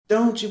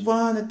Don't you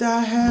wanna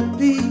die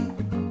happy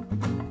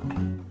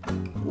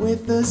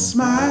with a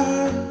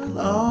smile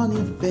on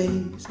your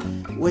face?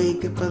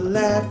 Wake up a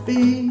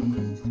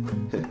laughing,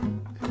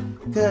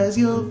 'cause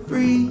you're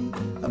free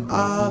of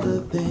all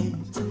the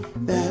things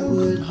that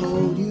would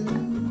hold you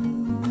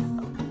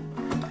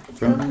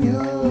from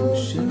your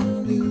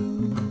ocean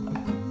view.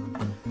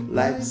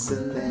 Life's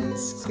a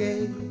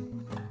landscape,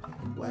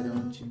 why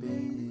don't you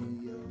paint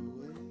it your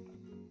way?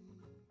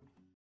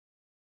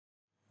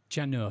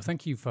 Janur,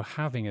 thank you for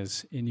having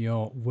us in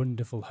your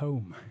wonderful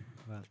home.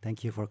 Well,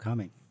 thank you for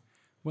coming.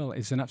 Well,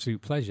 it's an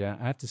absolute pleasure.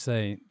 I have to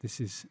say,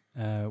 this is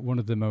one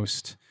of the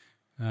most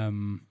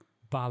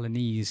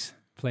Balinese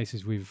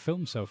places we've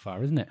filmed so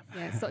far, isn't it?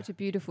 Yeah, it's such a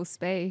beautiful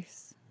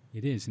space.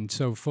 It is. And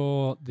so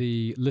for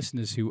the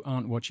listeners who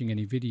aren't watching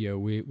any video,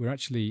 we're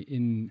actually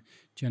in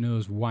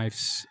Janur's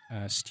wife's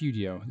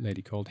studio, a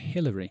lady called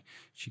Hillary.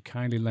 She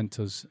kindly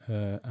lent us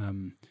her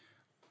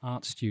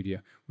art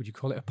studio. Would you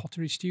call it a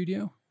pottery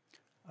studio?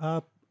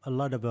 A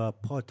lot of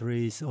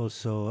pottery,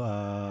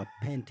 also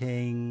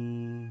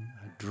painting,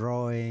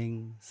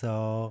 drawing.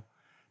 So,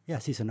 yeah,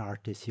 she's an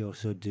artist. She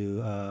also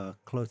do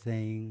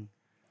clothing,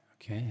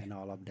 and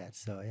all of that.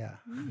 So, yeah,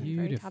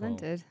 very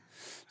talented.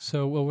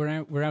 So, well,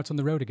 we're out on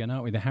the road again,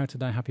 aren't we? The How to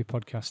Die Happy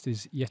podcast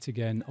is yet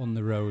again on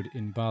the road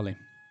in Bali.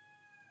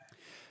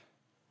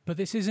 But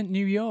this isn't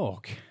New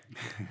York,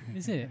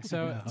 is it?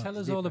 So, tell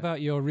us all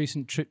about your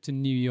recent trip to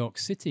New York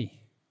City.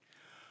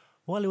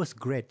 Well, it was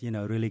great,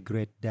 really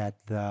great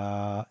that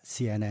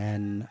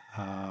CNN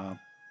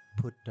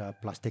put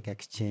plastic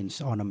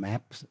exchange on a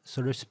map,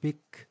 so to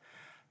speak,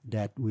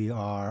 that we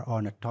are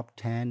on a top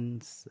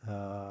 10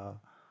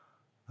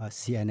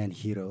 CNN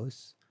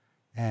heroes.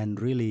 And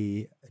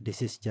really,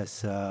 this is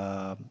just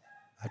a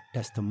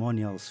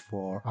testimonials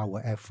for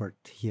our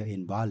effort here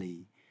in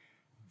Bali,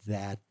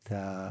 that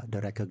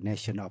the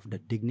recognition of the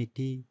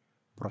dignity,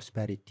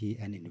 prosperity,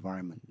 and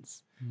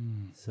environments.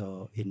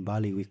 So in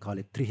Bali, we call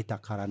it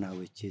Trihita Karana,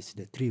 which is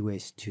the 3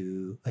 ways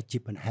to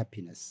achieve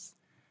happiness.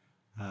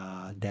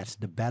 That's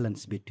the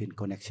balance between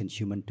connection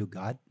human to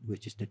God,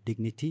 which is the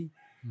dignity,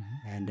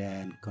 and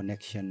then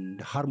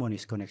the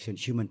harmonious connection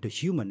human to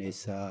human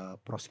is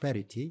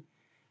prosperity,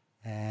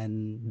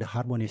 and the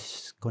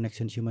harmonious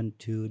connection human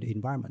to the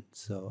environment.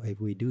 So if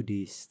we do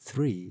these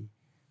 3,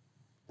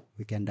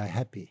 we can die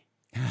happy.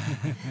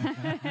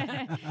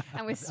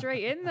 And we're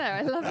straight in there.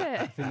 I love it.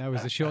 I think that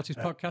was the shortest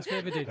podcast we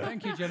ever did.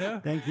 Thank you,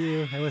 Janur. Thank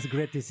you. It was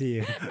great to see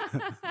you.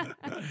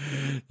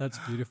 That's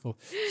beautiful.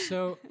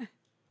 So,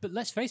 but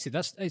let's face it,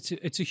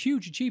 it's a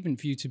huge achievement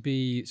for you to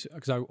be,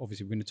 because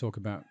obviously we're going to talk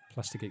about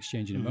plastic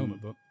exchange in a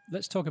moment, but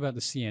let's talk about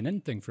the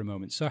CNN thing for a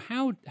moment. So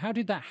how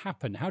did that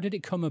happen? How did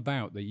it come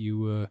about that you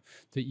were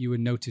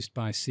noticed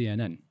by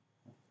CNN?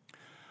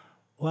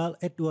 Well,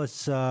 it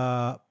was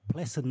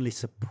pleasantly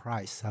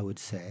surprised, I would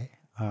say.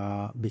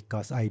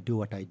 Because I do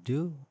what I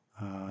do,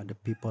 the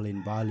people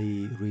in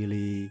Bali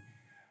really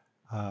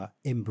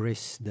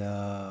embrace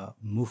the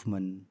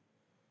movement,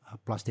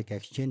 plastic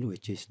exchange,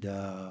 which is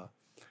the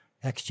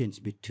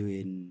exchange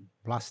between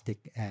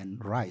plastic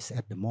and rice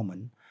at the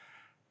moment.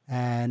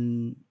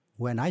 And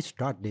when I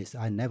start this,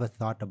 I never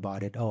thought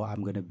about it. Oh,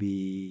 I'm going to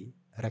be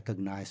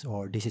recognized,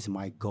 or this is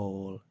my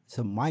goal.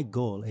 So my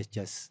goal is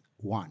just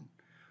one,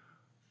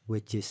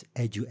 which is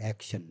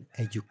education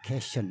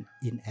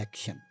in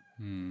action.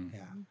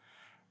 Yeah,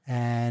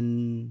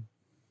 and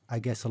I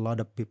guess a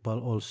lot of people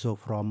also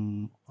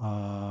from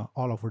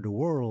all over the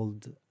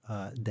world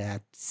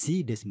that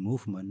see this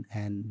movement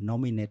and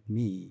nominated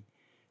me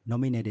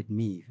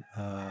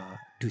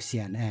to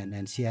CNN,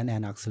 and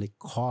CNN actually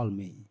called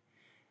me,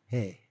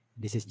 "Hey,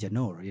 this is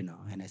Janur,"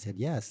 and I said,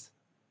 "Yes,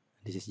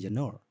 this is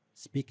Janur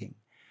speaking."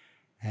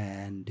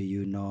 And do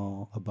you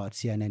know about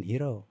CNN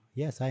hero?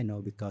 Yes, I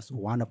know, because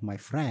one of my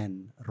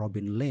friend,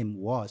 Robin Lim,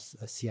 was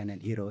a CNN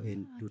hero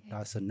in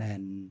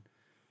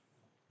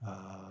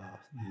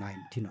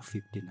 2019 or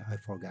 15, I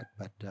forgot.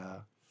 But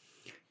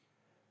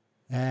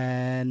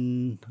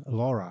and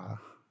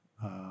Laura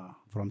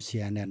from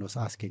CNN was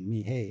asking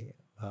me, "Hey,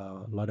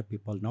 a lot of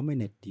people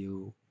nominate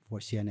you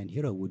for CNN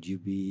hero. Would you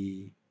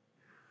be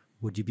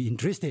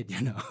interested?"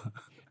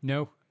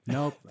 No.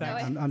 Nope.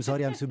 I'm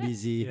sorry, I'm too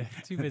busy. Yeah,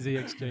 too busy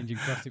exchanging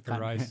plastic for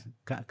rice.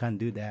 Can't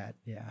do that.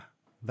 Yeah.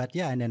 But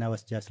yeah, and then I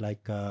was just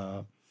like,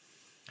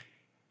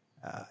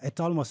 it's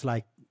almost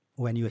like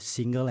when you're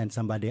single and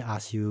somebody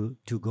asks you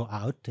to go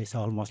out, it's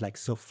almost like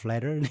so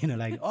flattered,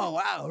 like, "Oh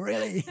wow,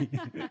 really?"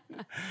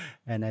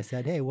 And I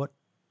said, "Hey, what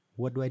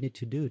do I need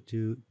to do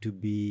to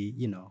be,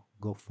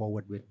 go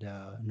forward with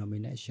the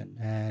nomination?"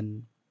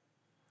 And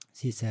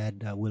she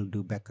said, "We'll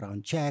do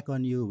background check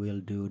on you. We'll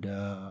do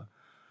the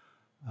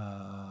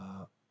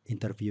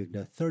interview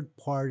the third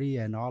party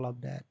and all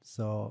of that."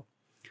 So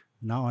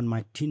now on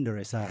my Tinder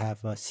is I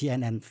have a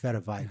CNN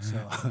verified. So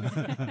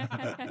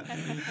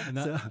and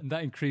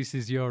that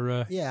increases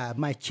your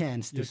my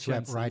chance to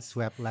swipe right, chances.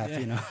 swipe left.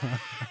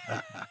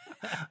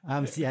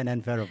 I'm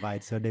CNN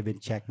verified, so they've been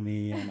checking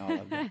me and all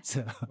of that.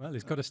 So. Well,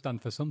 it's got to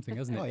stand for something,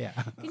 hasn't it? Oh yeah.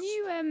 Can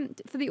you,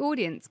 for the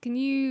audience, can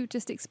you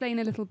just explain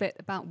a little bit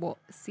about what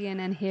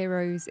CNN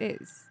Heroes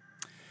is?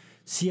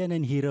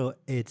 CNN Hero,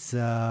 it's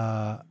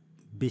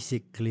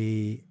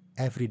basically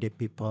everyday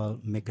people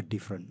make a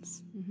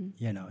difference.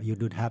 You know, you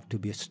don't have to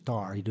be a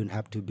star. You don't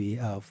have to be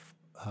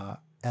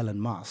Elon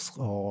Musk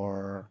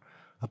or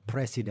a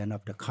president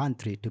of the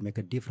country to make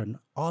a difference.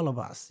 All of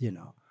us, you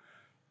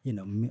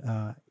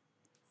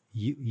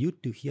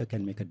two here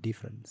can make a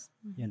difference.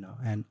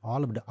 And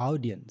all of the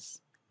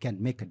audience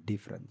can make a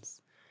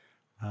difference.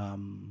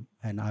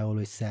 And I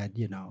always said,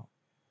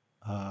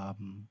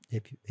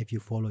 if you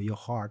follow your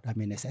heart, I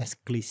mean, it's as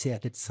cliche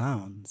as it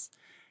sounds.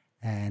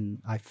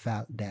 And I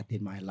felt that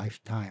in my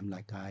lifetime,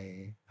 like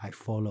I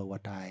follow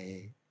what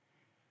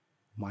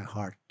my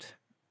heart,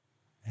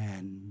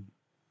 and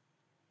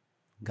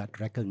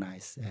got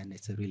recognized, and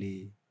it's a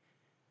really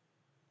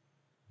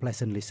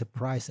pleasantly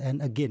surprised.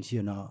 And again,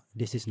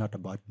 this is not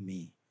about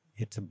me.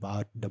 It's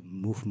about the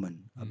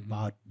movement,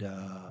 about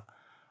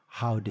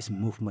how this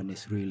movement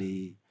is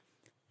really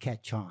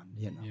catch on,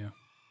 Yeah.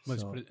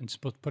 Well, it's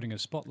putting a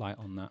spotlight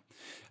on that.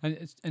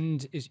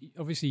 And it's,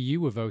 obviously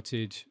you were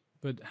voted,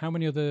 but how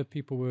many other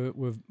people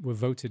were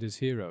voted as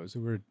heroes?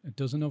 There were a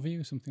dozen of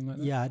you, something like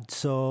that? Yeah,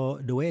 so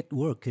the way it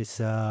works is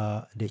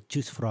they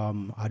choose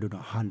from, I don't know,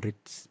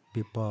 hundreds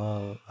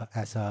people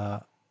as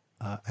a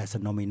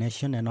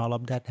nomination and all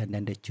of that, and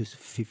then they choose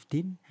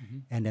 15,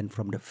 and then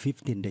from the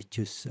 15 they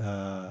choose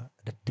the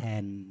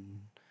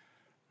 10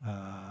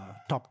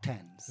 top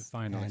 10s. The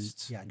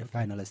finalists. The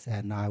finalists,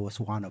 and I was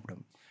one of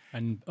them.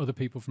 And other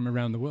people from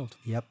around the world.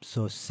 Yep.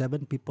 So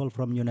 7 people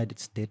from United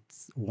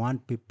States, 1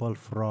 people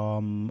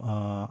from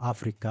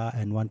Africa,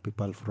 and 1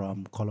 people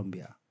from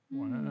Colombia.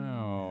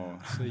 Wow.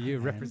 So you're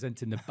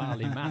representing the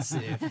Bali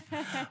Massive.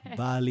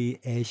 Bali,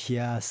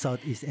 Asia,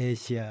 Southeast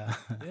Asia.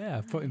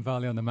 Yeah, putting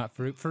Bali on the map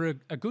for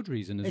a good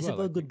reason as it's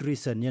well. It's a good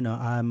reason.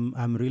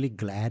 I'm really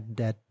glad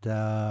that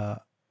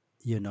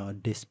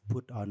this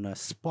put on a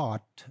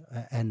spot,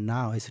 and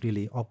now it's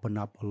really opened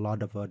up a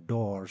lot of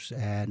doors.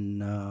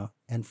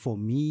 And for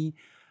me,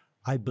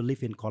 I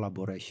believe in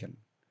collaboration.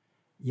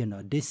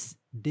 This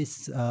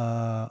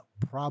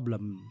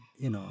problem,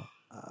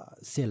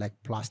 say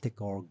like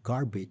plastic or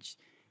garbage,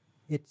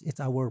 it's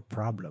our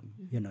problem.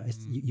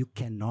 You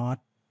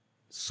cannot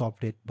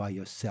solve it by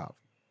yourself.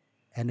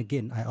 And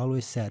again, I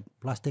always said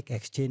plastic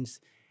exchange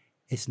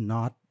is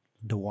not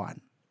the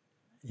one,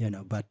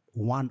 but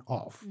one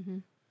of.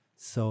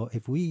 So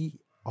if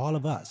all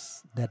of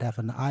us that have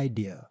an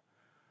idea,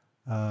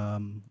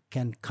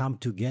 can come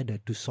together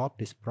to solve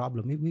this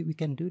problem, we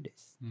can do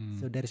this.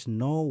 So there is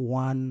no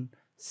one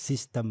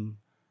system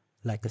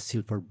like a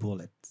silver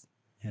bullet.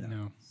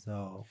 No.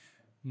 So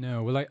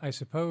no. Well, I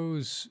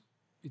suppose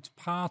it's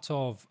part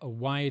of a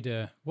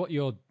wider what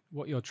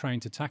you're trying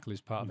to tackle is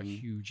part of a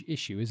huge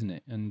issue, isn't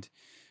it? And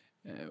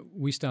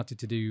we started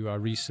to do our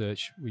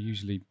research. We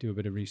usually do a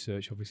bit of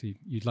research. Obviously,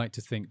 you'd like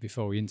to think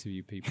before we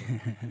interview people.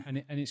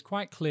 and it's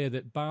quite clear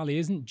that Bali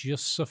isn't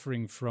just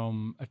suffering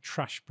from a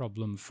trash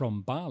problem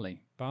from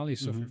Bali. Bali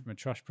is suffering from a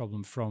trash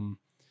problem from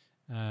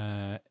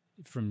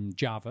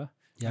Java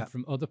and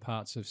from other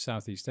parts of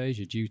Southeast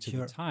Asia due to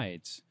the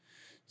tides.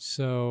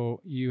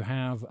 So you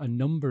have a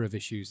number of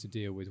issues to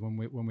deal with when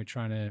we're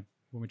trying to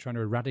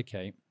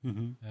eradicate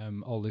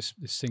all this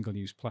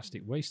single-use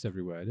plastic waste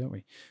everywhere, don't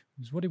we?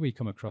 Because what did we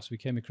come across? We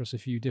came across a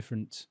few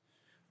different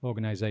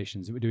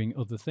organizations that were doing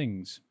other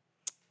things.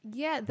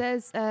 Yeah,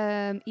 there's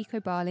Eco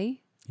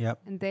Bali. Yep.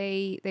 And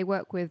they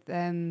work with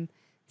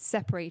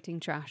separating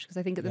trash, because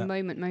I think at the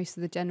moment most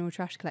of the general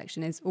trash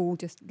collection is all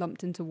just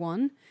lumped into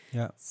one.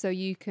 Yeah. So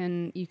you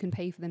can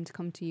pay for them to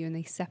come to you and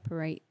they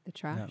separate the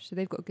trash. Yeah. So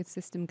they've got a good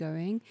system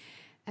going.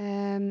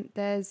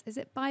 Is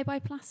it Bye Bye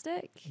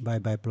Plastic? Bye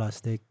Bye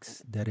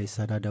Plastics. There is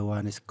another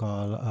one is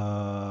called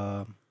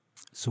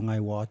Sungai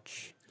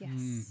Watch.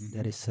 Yes.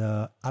 There is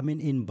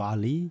in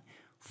Bali,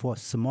 for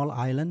small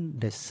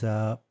island, there's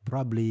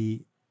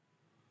probably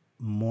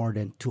more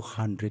than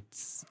 200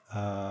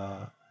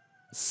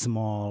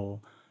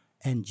 small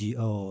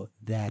NGO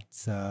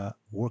that's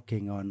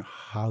working on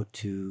how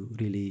to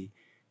really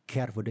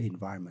care for the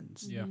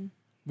environment. Yeah.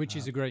 Which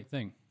is a great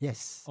thing.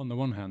 Yes. On the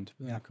one hand.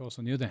 But then, of course,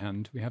 on the other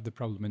hand, we have the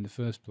problem in the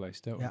first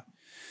place, don't we? Yeah.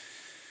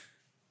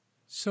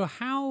 So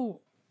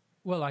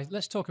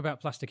let's talk about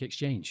plastic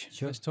exchange.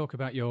 Sure. Let's talk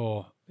about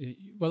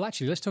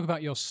let's talk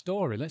about your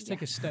story. Let's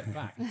take a step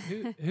back.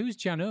 Who's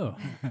Janur?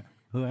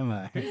 Who am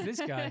I? Who's this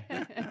guy?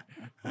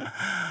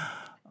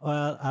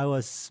 Well, I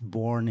was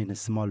born in a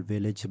small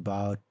village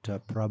about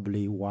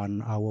probably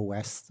 1 hour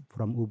west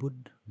from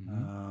Ubud.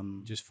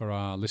 Just for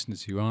our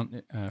listeners who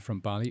aren't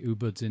from Bali,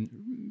 Ubud's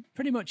in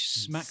pretty much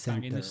smack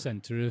bang in the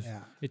center of,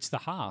 it's the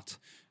heart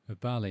of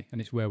Bali, and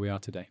it's where we are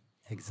today.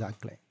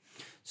 Exactly.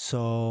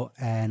 So,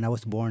 and I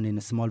was born in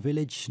a small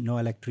village, no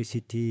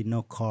electricity,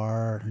 no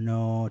car,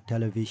 no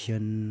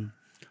television,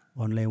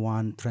 only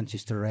one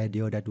transistor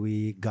radio that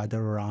we gather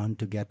around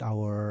to get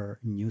our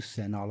news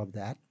and all of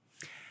that.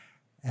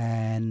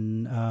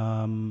 And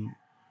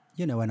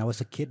when I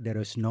was a kid, there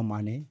was no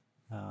money.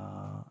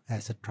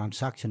 As a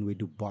transaction, we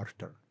do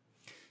barter.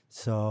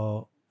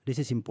 So this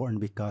is important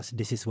because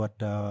this is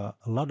what a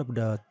lot of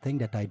the thing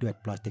that I do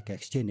at Plastic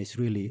Exchange is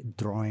really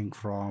drawing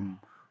from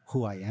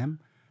who I am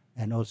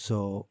and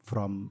also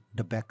from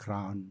the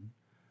background,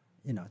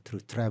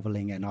 through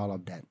traveling and all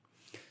of that.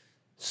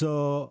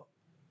 So,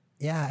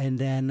 yeah, and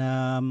then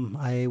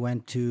I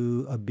went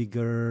to a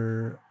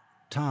bigger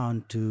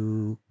town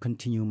to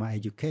continue my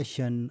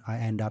education. I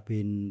end up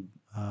in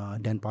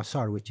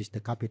Denpasar, which is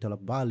the capital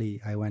of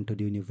Bali. I went to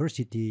the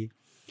university,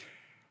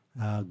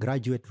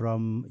 graduate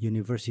from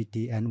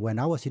university, and when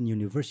I was in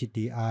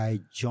university, I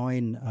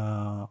joined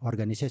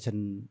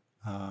organization.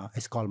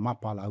 It's called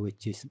MAPALA,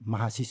 which is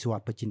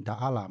Mahasiswa Pecinta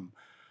Alam,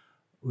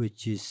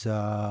 which is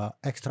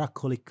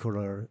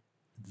extracurricular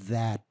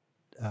that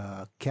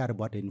care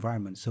about the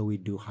environment. So we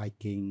do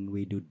hiking,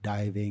 we do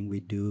diving, we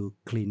do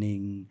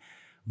cleaning,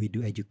 we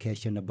do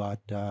education about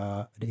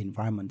the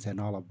environments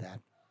and all of that.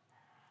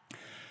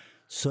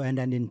 So, and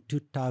then in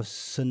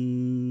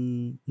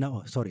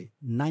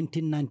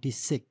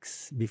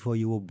 1996, before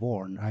you were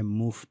born, I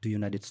moved to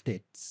United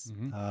States.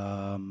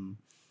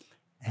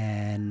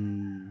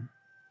 And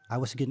I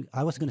was going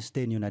to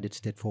stay in United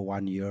States for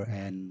 1 year,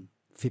 and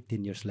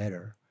 15 years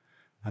later,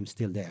 I'm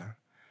still there.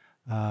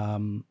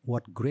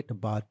 What great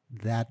about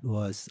that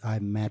was I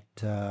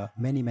met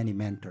many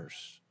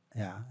mentors,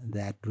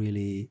 that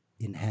really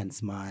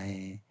enhanced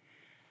my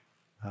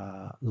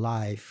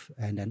life,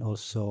 and then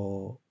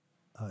also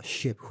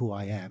shape who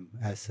I am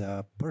as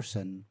a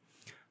person.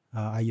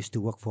 I used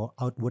to work for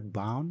Outward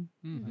Bound.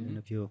 I don't know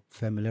if you're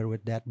familiar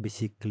with that.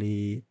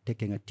 Basically,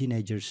 taking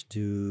teenagers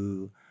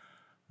to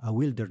a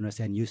wilderness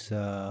and use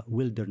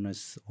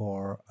wilderness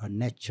or a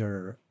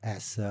nature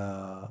as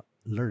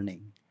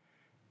learning.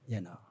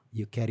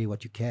 You carry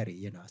what you carry.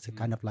 It's a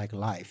kind of like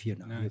life.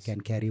 Nice. You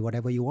can carry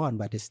whatever you want,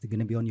 but it's going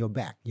to be on your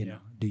back.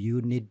 Do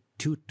you need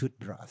 2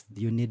 toothbrushes?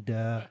 Do you need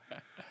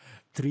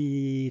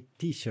 3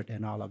 t-shirt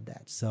and all of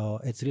that? So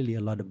it's really a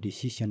lot of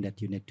decision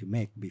that you need to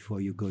make before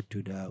you go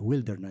to the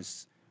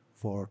wilderness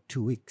for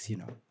 2 weeks.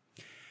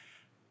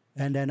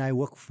 And then I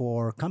work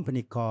for a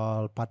company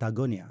called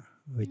Patagonia,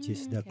 which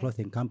is the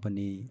clothing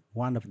company,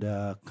 one of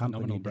the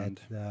company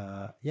that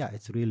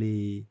it's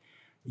really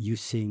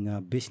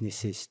using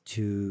businesses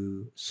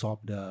to solve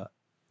the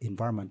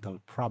environmental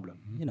problem.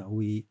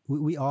 We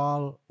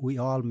all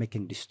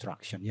making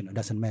destruction.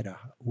 Doesn't matter.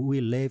 We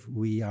live,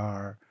 we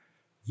are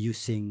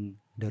using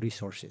the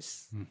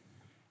resources,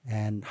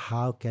 and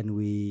how can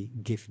we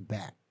give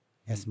back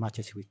as much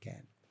as we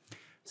can?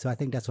 So I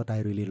think that's what I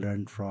really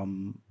learned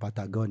from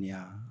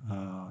Patagonia.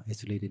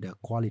 It's really the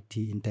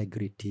quality,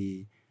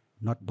 integrity,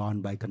 not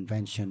bound by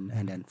convention,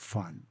 and then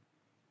fun.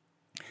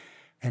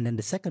 And then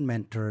the second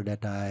mentor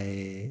that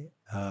I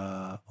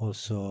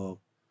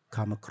also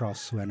come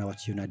across when I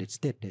was in the United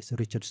States is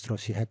Richard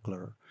Straussy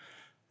Heckler,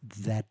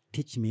 that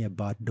teach me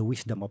about the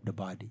wisdom of the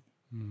body.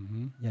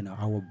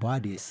 Our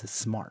body is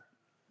smart,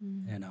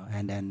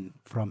 and then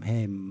from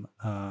him,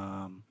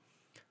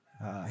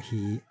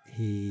 he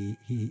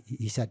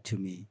said to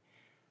me,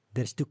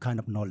 there's 2 kind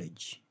of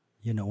knowledge.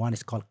 One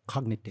is called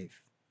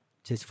cognitive,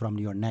 just from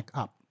your neck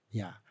up.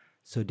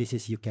 So this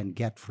is you can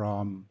get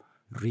from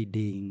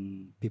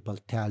reading, people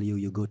tell you,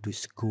 you go to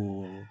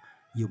school,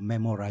 you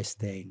memorize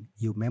things,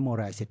 you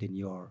memorize it in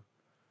your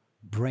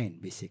brain,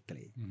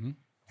 basically.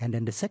 And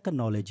then the second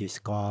knowledge is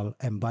called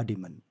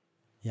embodiment,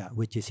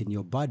 which is in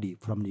your body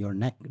from your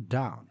neck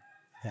down.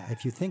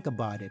 If you think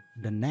about it,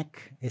 the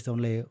neck is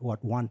only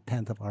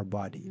 1/10 of our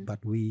body,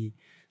 but we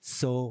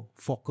so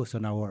focus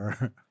on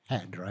our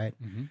head, right?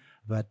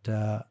 But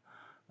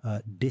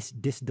this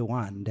the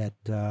one that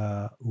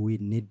we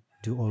need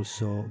to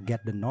also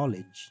get the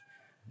knowledge.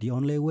 The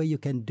only way you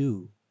can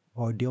do,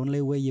 or the only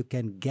way you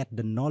can get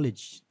the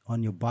knowledge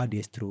on your body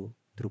is through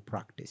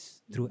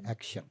practice, through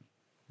action.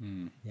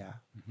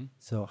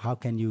 So how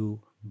can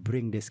you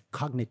bring this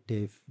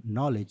cognitive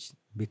knowledge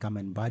become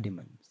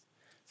embodiment?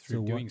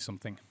 Through doing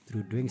something.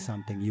 Through doing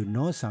something. You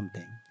know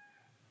something,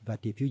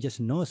 but if you just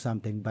know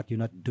something but you're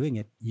not doing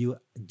it, you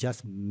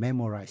just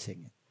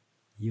memorizing it.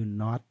 You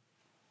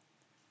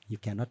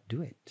cannot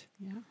do it.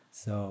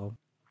 So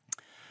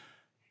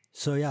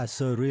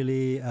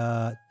really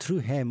through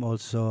him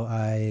also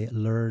I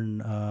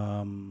learned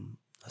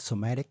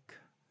somatic.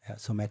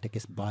 Somatic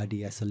is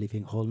body as a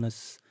living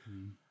wholeness.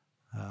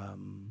 A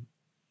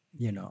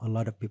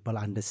lot of people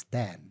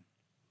understand,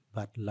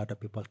 but a lot of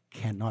people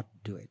cannot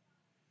do it.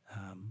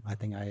 I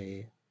think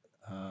I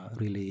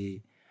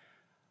really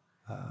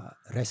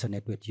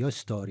resonate with your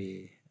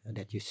story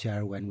that you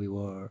share when we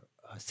were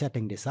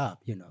setting this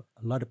up.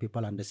 A lot of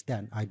people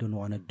understand, I don't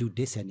want to do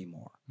this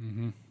anymore.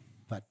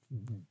 But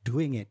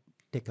doing it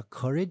take a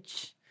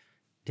courage,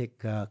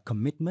 take a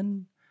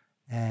commitment,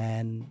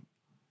 and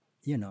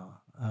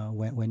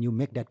when you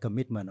make that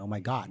commitment, oh my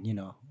God,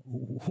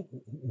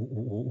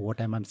 what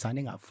am I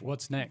signing up for?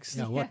 What's next?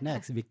 What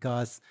next?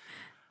 Because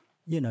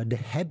the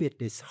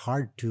habit is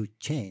hard to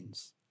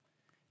change.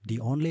 The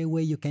only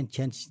way you can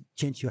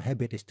change your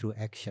habit is through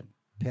action.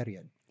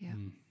 Period.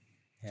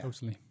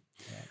 Totally.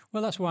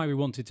 Well, that's why we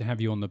wanted to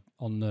have you on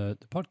the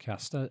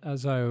podcast.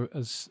 As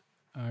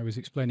I was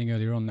explaining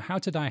earlier on, how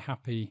to die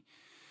happy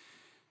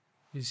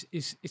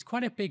is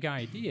quite a big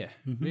idea,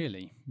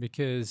 really,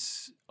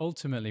 because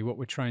ultimately what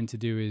we're trying to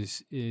do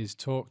is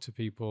talk to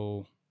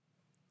people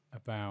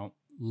about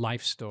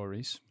life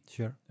stories,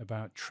 Sure.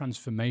 about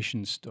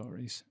transformation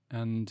stories,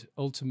 and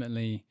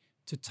ultimately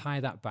to tie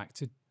that back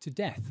to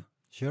death.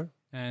 Sure.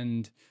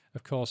 And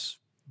of course,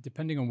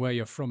 depending on where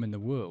you're from in the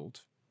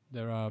world,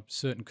 there are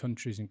certain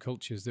countries and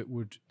cultures that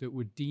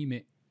would deem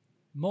it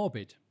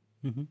morbid,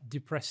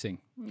 depressing.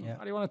 Yeah.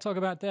 Why do you want to talk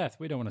about death?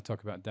 We don't want to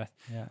talk about death.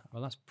 Yeah.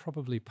 Well, that's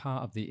probably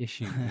part of the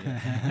issue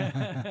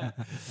here.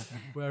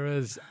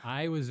 Whereas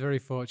I was very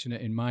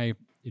fortunate in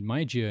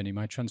my journey,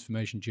 my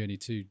transformation journey,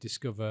 to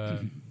discover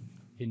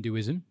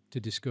Hinduism, to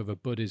discover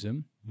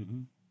Buddhism,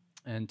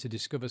 and to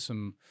discover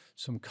some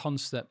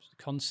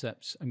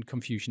concepts and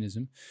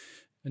Confucianism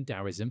and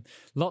Taoism,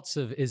 lots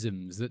of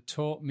isms that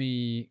taught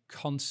me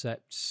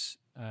concepts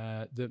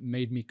that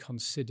made me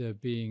consider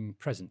being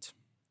present,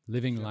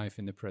 living life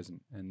in the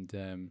present. And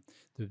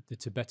the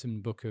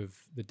Tibetan Book of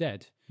the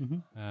Dead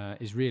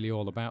is really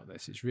all about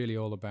this. It's really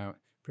all about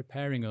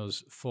preparing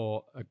us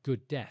for a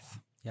good death.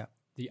 Yeah.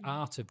 The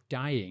art of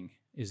dying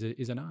is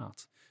an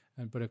art.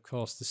 But of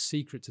course, the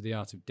secret to the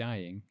art of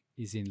dying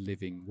is in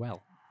living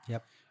well.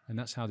 Yep. And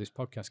that's how this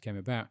podcast came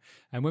about.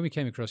 And when we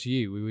came across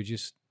you, we were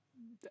just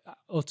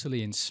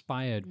utterly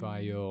inspired by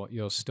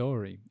your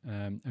story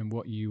and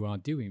what you are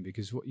doing,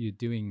 because what you're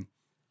doing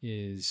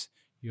is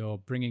you're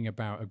bringing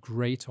about a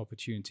great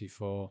opportunity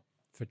for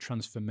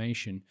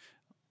transformation,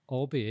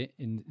 albeit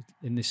in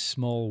this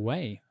small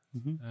way.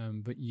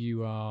 But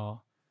you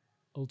are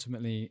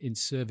ultimately in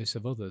service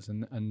of others,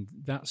 and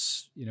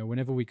that's,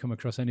 whenever we come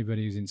across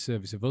anybody who's in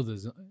service of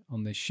others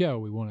on this show,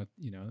 we want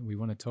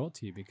to talk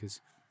to you,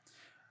 because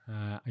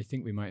I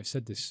think we might have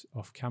said this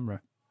off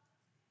camera.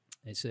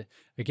 It's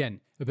again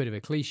a bit of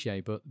a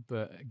cliche, but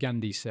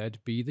Gandhi said,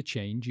 "Be the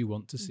change you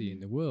want to see in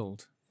the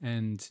world."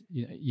 And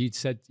you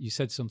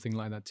said something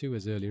like that to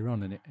us earlier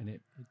on, and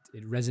it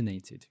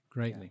resonated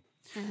greatly.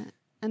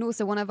 And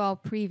also, one of our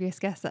previous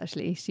guests,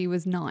 actually, she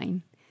was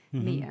 9,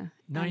 Mia.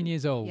 9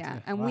 years old.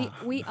 Yeah, and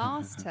we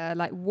asked her,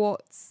 like,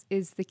 what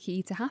is the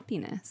key to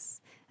happiness?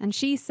 And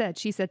she said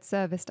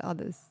service to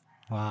others.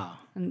 Wow.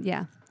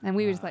 And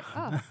we were just like,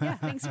 oh, yeah,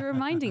 thanks for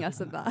reminding us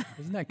of that.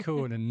 Isn't that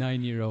cool when a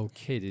 9-year-old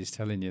kid is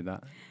telling you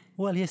that?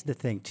 Well, here's the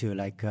thing too.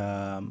 Like,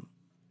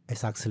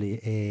 it's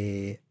actually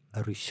a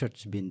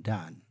research being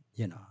done.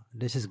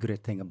 This is a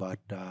great thing about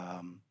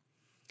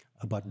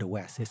the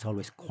West. It's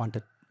always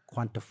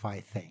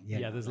quantify thing.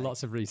 There's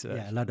lots of research.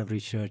 Yeah, a lot of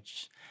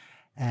research,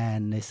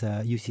 and it's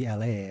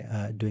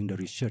UCLA doing the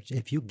research.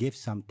 If you give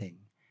something,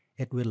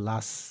 it will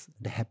last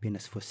the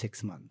happiness for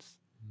 6 months.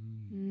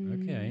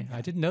 Okay,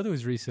 I didn't know there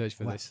was research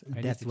for this.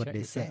 That's what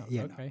they say.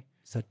 Okay.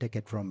 So take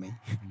it from me.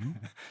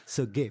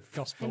 So give.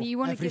 Gospel. And you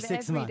want to every give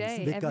 6 every months,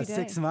 day, because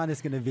every day. 6 months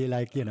is going to be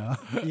like, you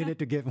need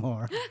to give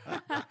more.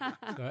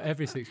 So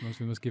every 6 months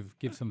we must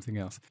give something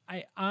else.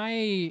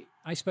 I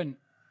spent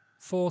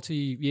 40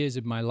 years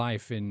of my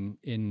life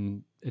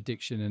in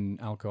addiction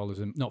and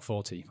alcoholism. Not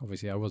 40,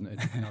 obviously. I wasn't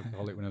an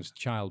alcoholic when I was a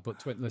child,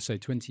 but let's say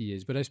 20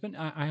 years. But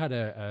I had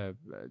a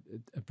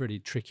pretty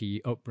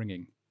tricky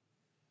upbringing.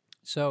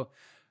 So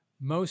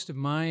most of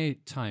my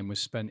time was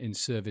spent in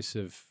service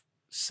of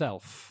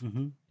self,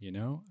 and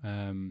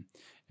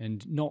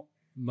not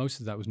most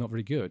of that was not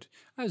very good.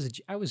 I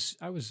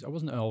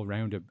wasn't all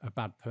around a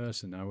bad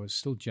person. I was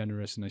still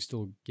generous, and I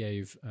still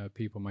gave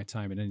people my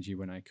time and energy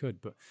when I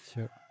could. But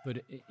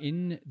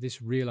in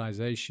this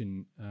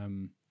realization,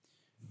 and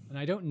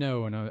I don't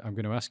know, and I'm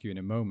going to ask you in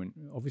a moment.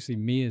 Obviously,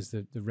 Mia's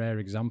the rare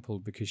example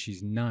because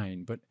she's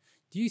 9. But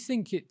do you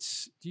think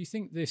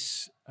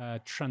this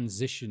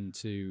transition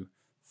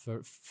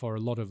for a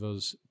lot of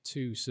us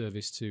to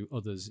service to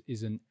others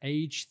is an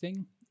age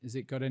thing? Has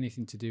it got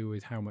anything to do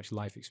with how much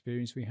life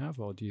experience we have,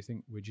 or do you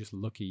think we're just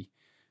lucky?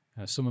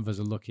 Some of us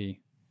are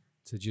lucky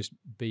to just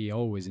be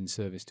always in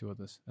service to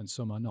others, and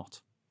some are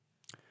not.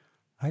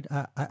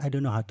 I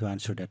don't know how to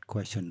answer that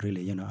question,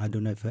 really. I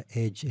don't know if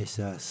age is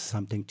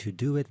something to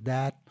do with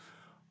that,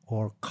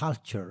 or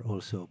culture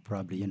also,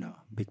 probably,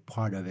 big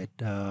part of it.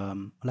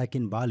 Like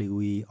in Bali,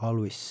 we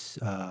always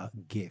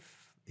give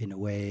in a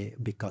way,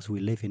 because we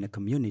live in a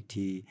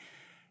community.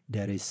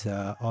 There is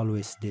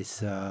always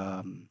this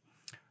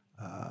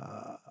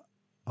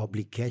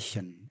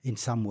obligation in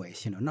some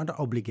ways, not an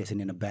obligation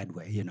in a bad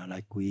way,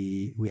 like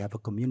we have a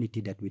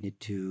community that we need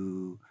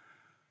to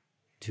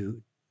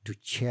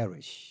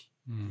cherish,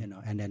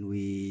 and then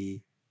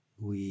we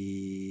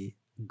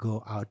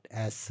go out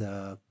as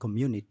a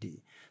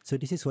community. So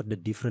this is what the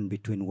difference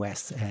between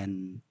West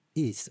and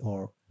East,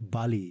 or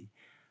Bali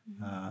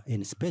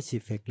in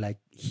specific. Like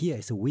here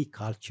is a we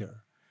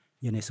culture,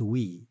 it's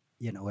we,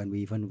 when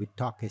we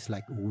talk, it's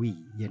like we,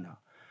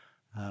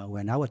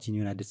 when I was in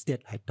United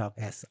States, I talk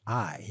as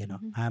I,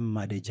 I'm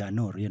the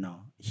Janur,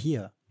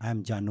 here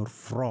I'm Janur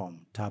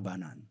from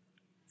Tabanan,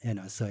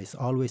 so it's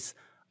always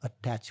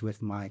attached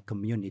with my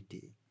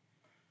community.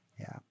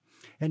 Yeah.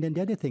 And then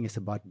the other thing is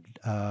about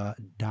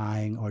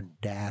dying or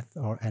death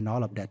and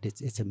all of that.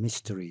 It's a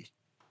mystery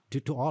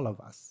to all of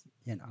us,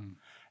 you know.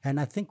 And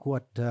I think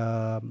what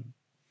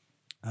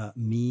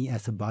me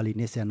as a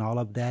Balinese and all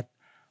of that,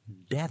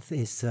 death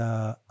is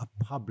a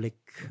public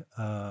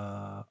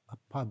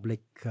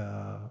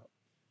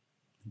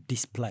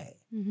display.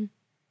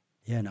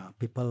 You know,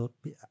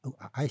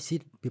 I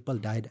see people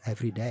died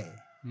every day,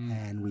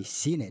 and we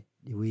seen it.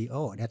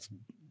 That's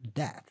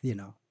death. You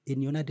know,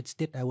 in United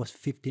States, I was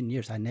 15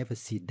 years. I never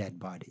see dead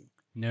body.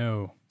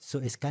 No. So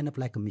it's kind of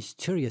like a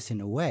mysterious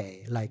in a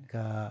way. Like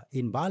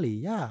in Bali,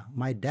 yeah,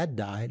 my dad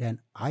died, and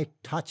I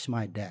touched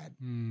my dad.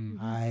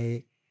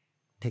 I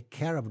take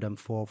care of them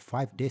for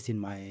 5 days in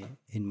my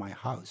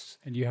house.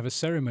 And you have a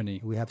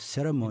ceremony. We have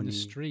ceremony in the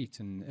street,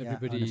 and on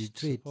everybody the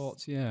streets.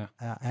 supports. Yeah.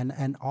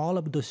 And all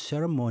of the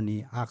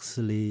ceremony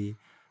actually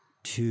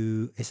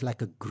it's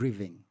like a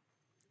grieving,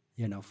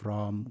 you know,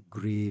 from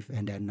grief,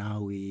 and then now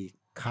we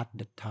cut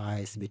the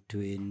ties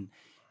between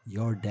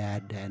your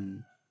dad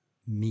and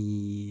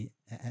me,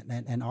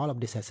 and all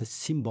of this has a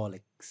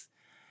symbolics.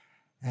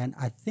 And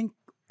I think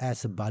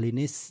as a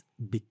Balinese,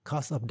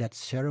 because of that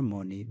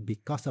ceremony,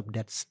 because of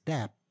that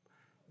step,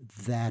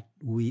 that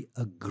we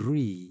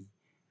agree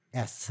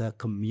as a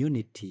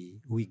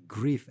community, we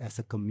grieve as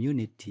a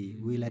community,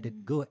 we let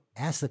it go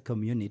as a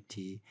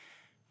community,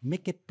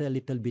 make it a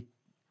little bit,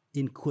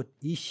 in quote,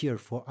 easier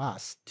for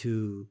us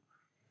to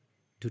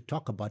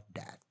talk about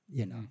that,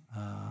 you know.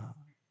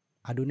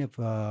 I don't know if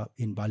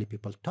in Bali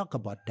people talk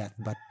about death,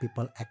 but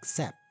people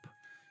accept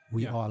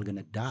we all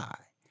gonna die.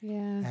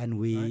 Yeah. And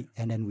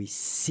then we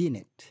seen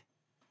it,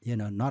 you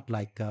know, not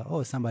like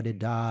somebody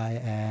die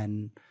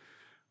and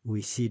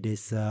we see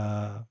this, you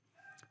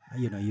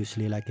know,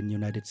 usually like in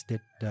United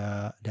States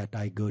that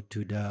I go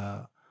to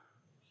the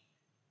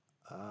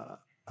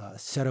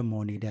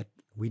ceremony that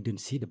we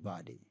didn't see the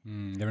body.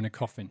 They're in a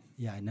coffin.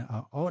 Yeah,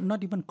 or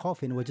not even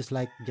coffin. We're just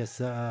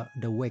the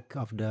wake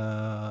of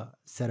the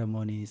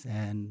ceremonies,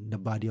 and the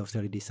body was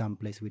already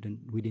someplace we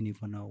didn't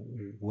even know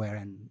where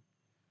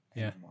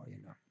anymore, you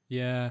know.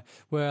 Yeah,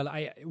 well,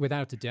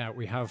 without a doubt,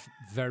 we have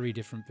very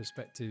different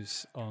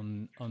perspectives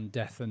on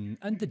death and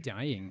the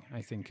dying,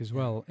 I think, as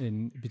well,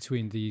 in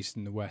between the East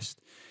and the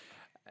West.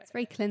 It's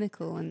very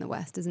clinical in the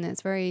West, isn't it?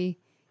 It's very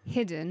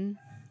hidden,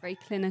 very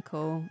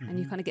clinical, and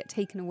you kind of get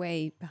taken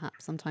away,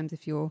 perhaps, sometimes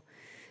if you're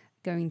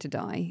going to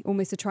die,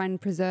 almost to try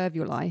and preserve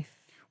your life.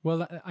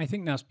 Well, I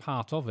think that's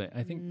part of it.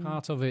 I think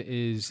part of it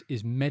is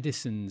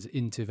medicine's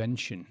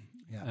intervention.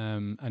 Yeah.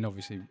 And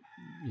obviously,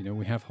 you know,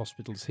 we have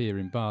hospitals here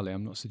in Bali.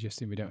 I'm not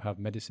suggesting we don't have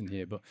medicine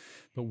here, but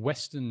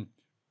Western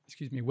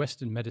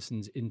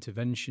medicine's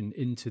intervention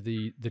into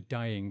the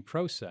dying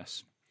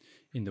process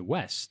in the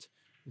West,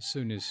 as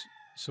soon as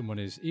someone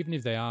is, even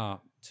if they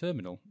are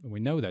terminal and we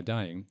know they're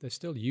dying, they're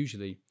still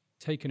usually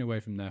taken away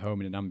from their home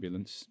in an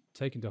ambulance,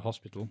 taken to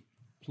hospital,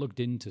 plugged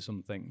into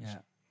some things,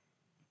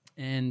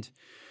 and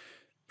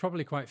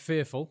probably quite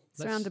fearful.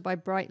 Surrounded by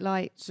bright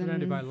lights.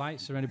 Surrounded by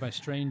lights, surrounded by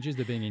strangers.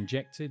 They're being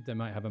injected. They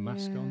might have a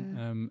mask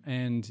on.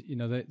 And, you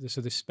know, so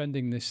they're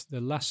spending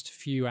the last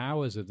few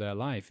hours of their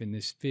life in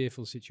this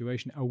fearful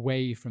situation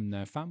away from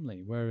their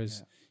family.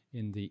 Whereas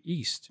in the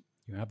East,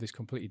 you have this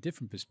completely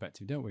different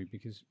perspective, don't we?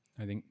 Because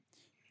I think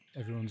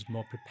everyone's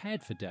more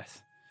prepared for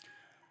death.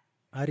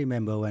 I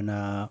remember when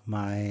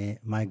my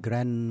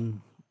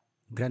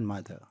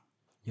grandmother,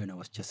 you know,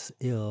 was just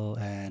ill,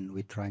 and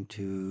we're trying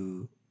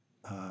to,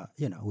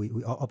 you know, we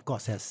of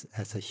course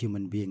as a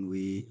human being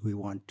we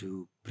want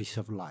to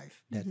preserve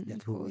life.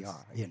 That's who we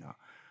are. You know,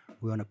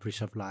 we want to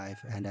preserve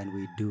life, and then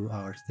we do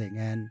our thing.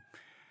 And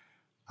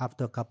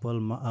after a couple,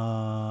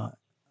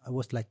 it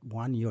was like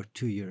 1 year,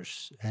 2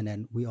 years, and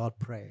then we all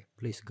pray,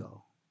 please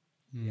go.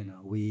 You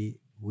know, we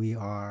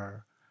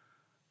are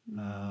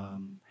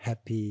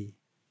happy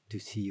to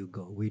see you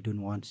go. We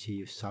don't want to see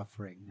you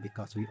suffering,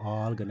 because we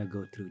all gonna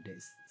go through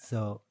this.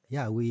 So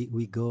yeah,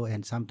 we go,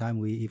 and sometimes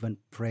we even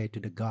pray to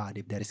the God,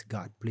 if there is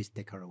God, please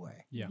take her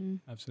away. Yeah,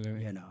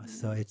 absolutely. You know,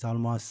 so it's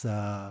almost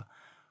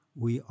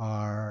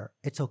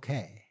it's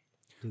okay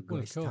to go.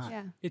 Well, of course.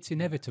 Yeah. It's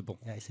inevitable.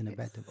 Yeah, it's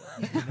inevitable.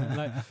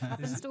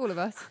 Just all of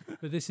us.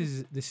 But this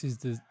is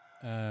the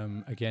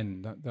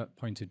again that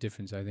point of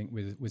difference, I think,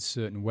 with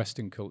certain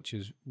Western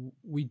cultures.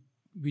 We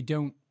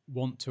don't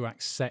want to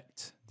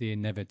accept the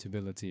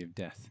inevitability of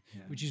death,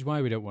 which is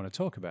why we don't want to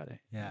talk about it.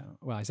 Yeah.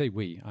 Well, I say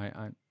we.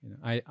 I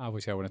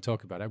obviously I want to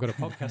talk about it. I've got a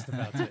podcast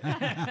about it.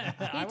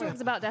 He talks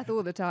about death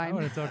all the I time.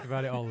 want to talk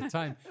about it all the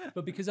time,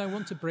 but because I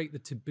want to break the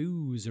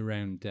taboos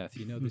around death.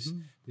 You know,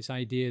 this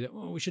idea that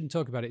we shouldn't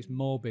talk about it. It's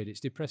morbid. It's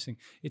depressing.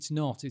 It's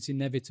not. It's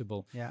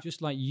inevitable. Yeah.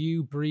 Just like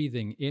you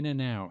breathing in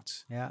and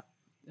out. Yeah.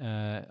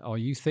 Are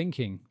you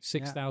thinking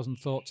 6,000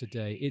 thoughts a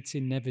day? It's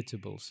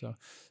inevitable. So,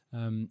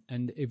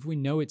 and if we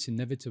know it's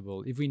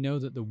inevitable, if we know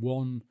that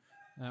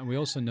we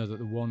also know that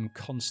the one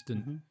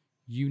constant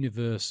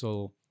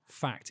universal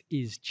fact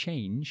is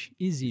change,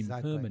 is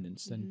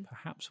impermanence, then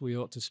perhaps we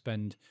ought to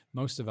spend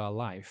most of our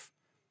life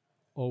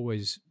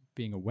always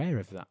being aware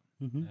of that.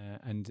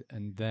 And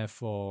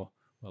therefore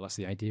well, that's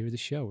the idea of the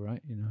show,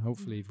 right?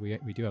 Hopefully if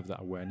we do have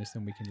that awareness,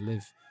 then we can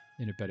live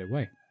in a better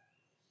way.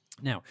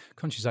 Now,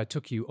 conscious, I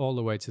took you all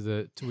the way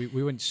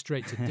we went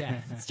straight to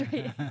death.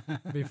 Straight.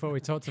 Before we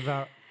talked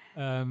about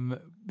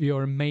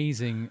your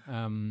amazing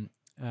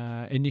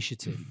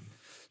initiative.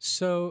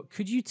 So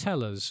could you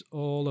tell us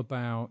all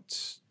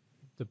about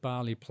the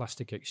Bali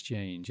Plastic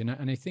Exchange? And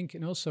I think,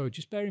 and also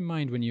just bear in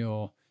mind when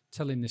you're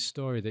telling this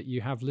story that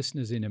you have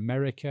listeners in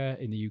America,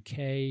 in the UK,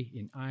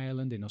 in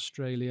Ireland, in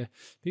Australia,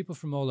 people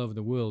from all over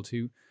the world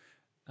who,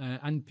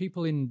 and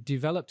people in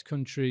developed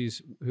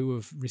countries who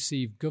have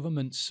received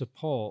government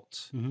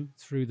support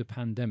through the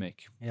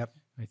pandemic. Yep.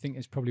 I think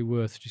it's probably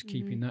worth just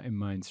keeping that in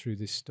mind through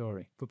this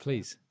story. But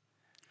please.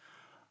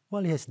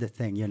 Well, here's the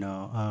thing,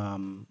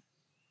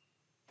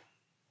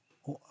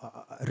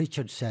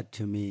 Richard said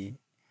to me,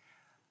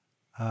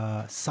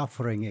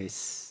 suffering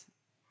is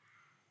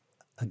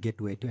a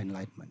gateway to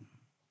enlightenment,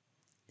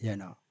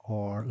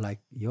 or like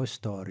your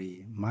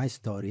story, my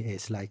story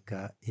is like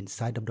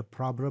inside of the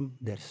problem,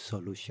 there's a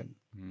solution.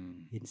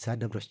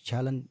 Inside of the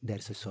challenge,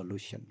 there's a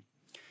solution.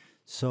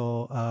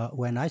 So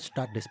when I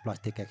started this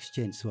plastic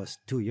exchange was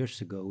 2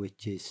 years ago,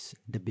 which is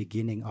the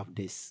beginning of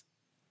this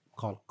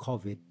called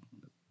COVID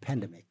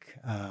pandemic.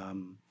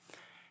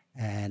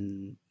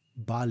 And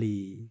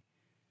Bali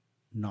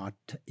not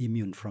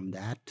immune from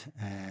that,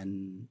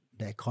 and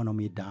the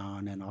economy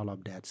down and all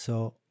of that.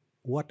 So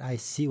what I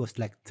see was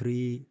like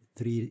three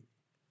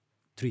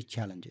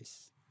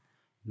challenges.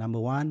 Number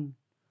one,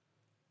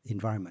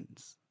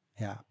 environments.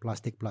 Yeah,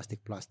 plastic.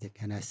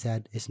 And I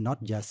said it's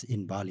not just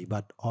in Bali,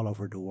 but all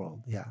over the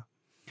world. Yeah.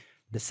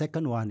 The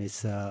second one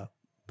is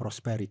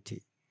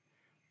prosperity.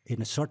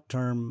 In a short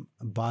term,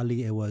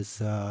 Bali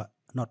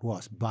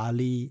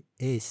Bali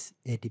is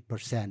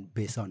 80%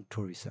 based on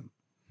tourism.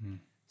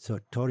 So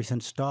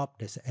tourism stopped,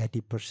 there's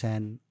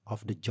 80%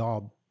 of the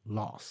job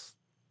lost.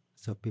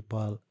 So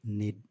people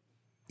need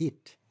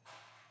eat.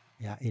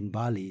 Yeah, in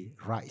Bali,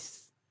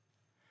 rice.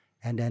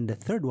 And then the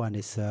third one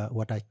is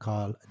what I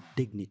call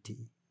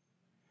dignity.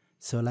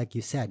 So like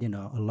you said,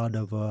 a lot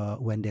of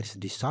when there's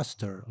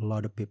disaster, a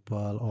lot of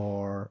people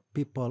or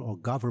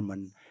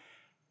government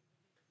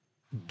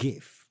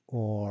give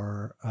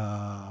or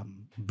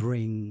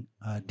bring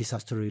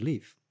disaster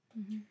relief.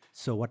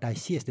 So what I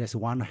see is there's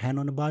one hand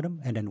on the bottom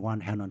and then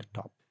one hand on the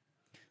top.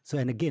 So,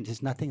 and again,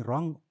 there's nothing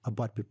wrong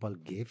about people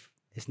give.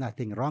 There's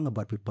nothing wrong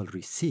about people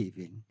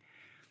receiving.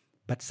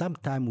 But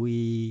sometimes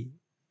we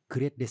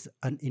create these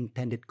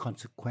unintended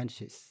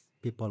consequences.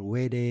 People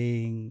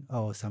waiting,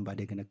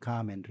 somebody going to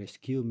come and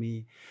rescue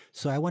me.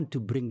 So I want to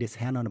bring this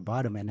hand on the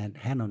bottom and then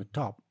hand on the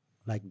top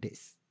like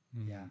this.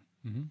 Yeah,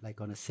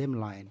 like on the same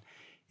line.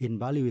 In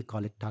Bali, we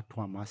call it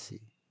Tatwamasi.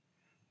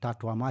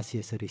 Tatwamasi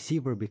is a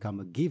receiver become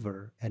a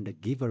giver, and the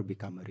giver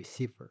become a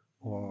receiver.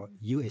 Or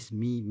you as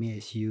me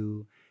as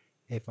you.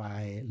 If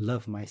I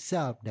love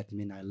myself, that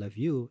means I love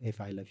you. If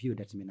I love you,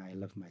 that means I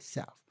love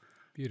myself.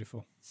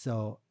 Beautiful.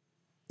 So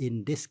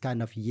in this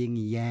kind of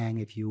yin-yang,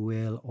 if you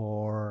will,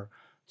 or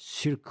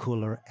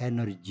circular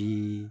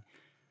energy,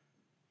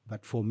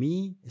 but for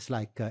me, it's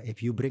like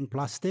if you bring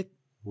plastic,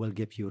 we'll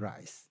give you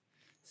rice.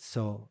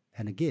 So,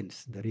 and again,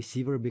 the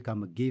receiver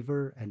become a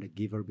giver, and the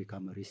giver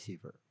become a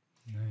receiver.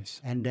 Nice.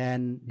 And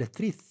then the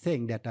three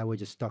things that I was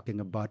just talking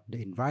about,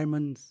 the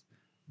environment,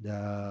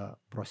 the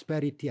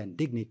prosperity and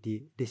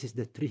dignity, this is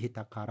the three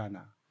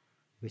hitakarana,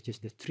 which is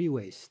the three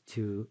ways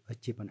to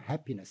achieve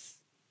happiness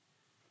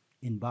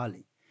in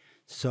Bali.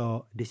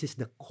 So this is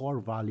the core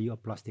value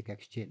of plastic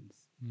exchange.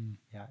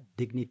 Yeah,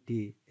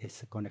 dignity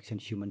is a connection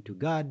human to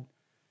God,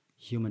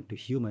 human to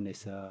human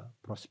is a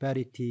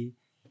prosperity,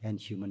 and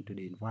human to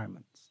the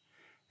environment.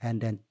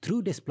 And then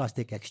through this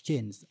plastic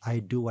exchange, I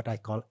do what I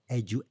call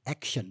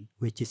edu-action,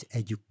 which is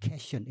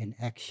education in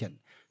action,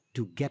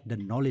 to get the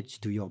knowledge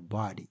to your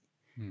body.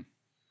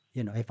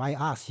 If I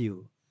ask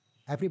you,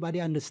 everybody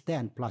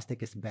understand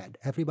plastic is bad.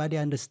 Everybody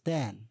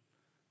understand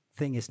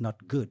thing is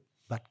not good,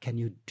 but can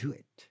you do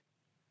it?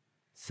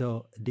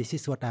 So this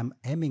is what I'm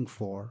aiming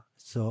for.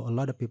 So a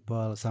lot of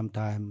people,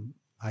 sometimes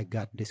I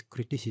got this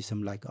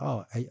criticism like,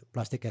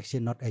 plastic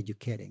action not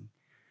educating.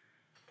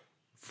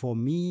 For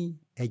me,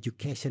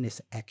 education is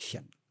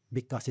action,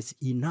 because it's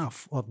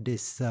enough of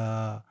this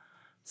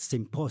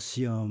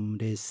symposium,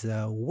 this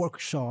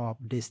workshop,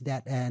 this,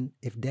 that, and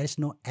if there's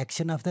no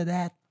action after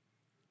that,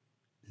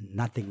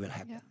 nothing will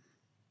happen.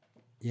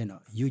 Yeah.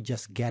 You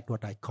just get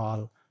what I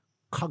call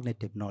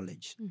cognitive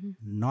knowledge,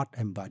 not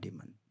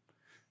embodiment.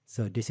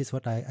 So this is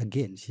what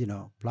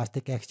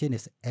plastic action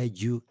is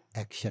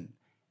edu-action,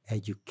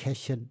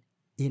 education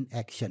in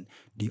action.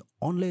 The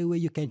only way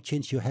you can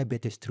change your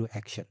habit is through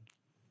action.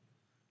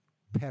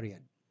 Period.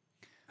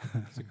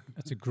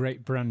 That's a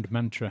great brand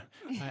mantra.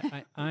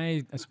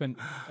 I spent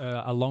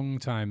a long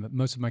time,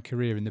 most of my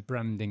career in the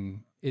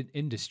branding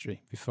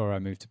industry before I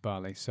moved to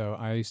Bali. So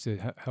I used to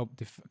help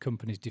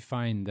companies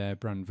define their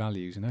brand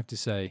values, and I have to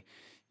say,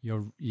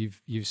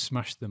 you've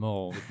smashed them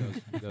all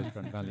with those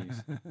brand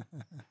values.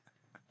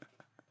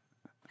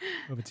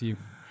 Over to you.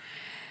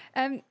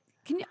 I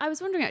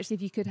was wondering actually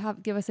if you could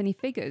give us any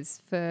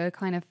figures for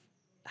kind of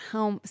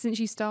since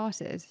you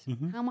started,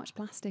 how much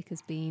plastic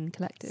has been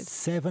collected?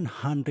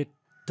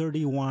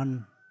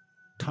 731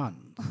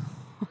 tons.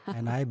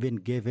 And I've been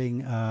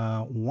giving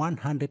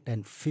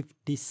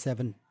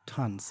 157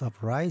 tons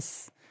of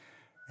rice,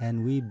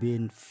 and we've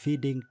been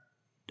feeding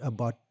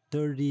about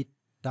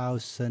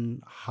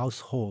 30,000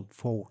 households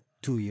for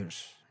 2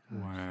 years.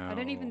 Wow. I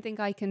don't even think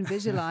I can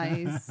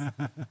visualize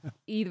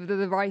either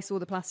the rice or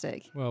the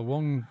plastic.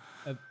 Well,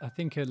 I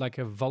think like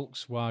a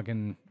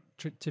Volkswagen,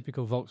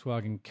 typical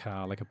Volkswagen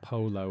car, like a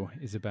Polo,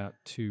 is about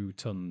 2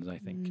 tons, I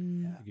think,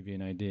 to give you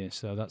an idea.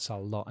 So that's a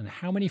lot. And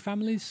how many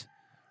families?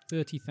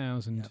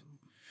 30,000. Yep.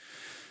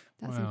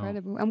 That's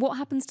incredible. And what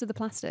happens to the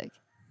plastic?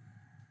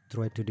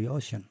 Throw it to the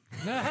ocean.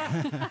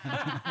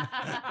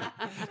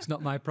 It's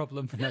not my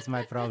problem. That's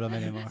my problem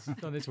anymore.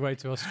 It's on its way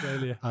to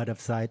Australia. Out of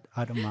sight,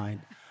 out of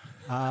mind.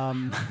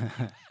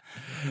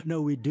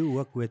 No, we do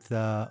work with.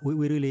 We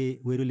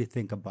really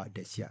think about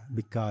this,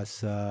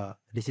 because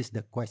this is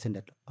the question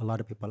that a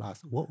lot of people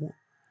ask.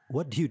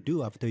 What do you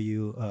do after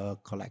you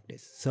collect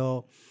this?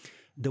 So,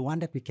 the one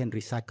that we can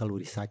recycle,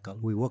 we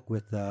recycle. We work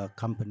with a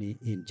company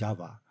in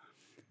Java,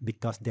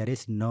 because there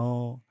is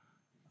no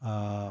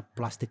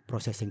plastic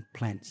processing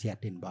plants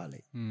yet in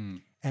Bali,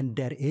 and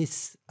there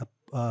is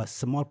a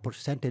small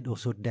percentage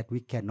also that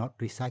we cannot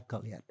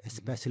recycle yet,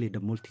 especially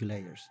the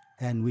multi-layers.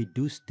 And we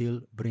do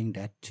still bring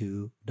that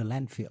to the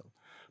landfill.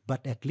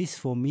 But at least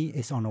for me,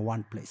 it's on a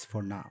one place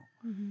for now.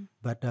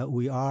 But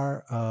we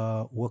are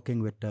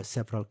working with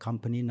several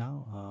companies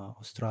now,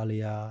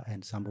 Australia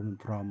and some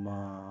from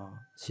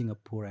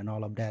Singapore and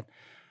all of that.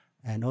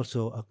 And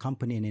also a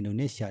company in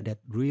Indonesia that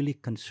really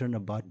concerned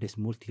about this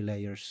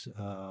multi-layers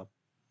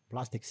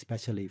plastic,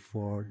 especially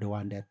for the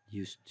one that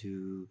used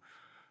to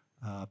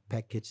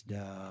package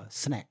the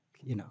snack,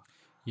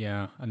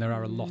 Yeah, and there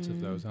are a lot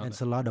of those, aren't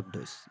There's a lot of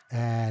those.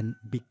 And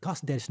because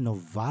there's no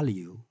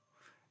value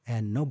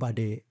and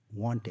nobody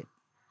want it,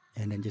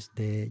 and then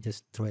they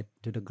just throw it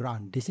to the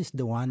ground. This is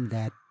the one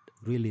that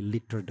really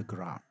litter the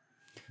ground.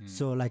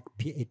 So like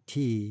PET,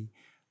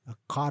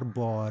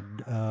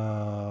 cardboard,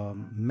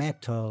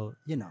 metal,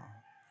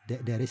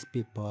 there is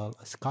people,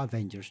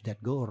 scavengers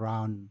that go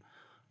around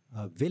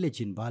a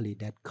village in Bali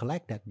that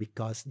collect that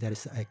because there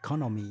is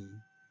economic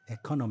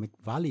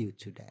value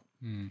to that.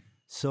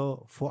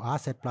 So for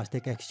us at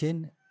Plastic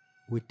Exchange,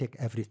 we take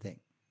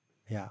everything,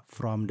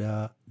 from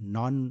the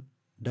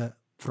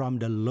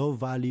low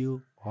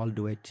value all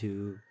the way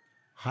to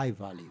high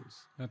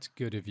values. That's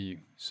good of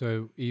you.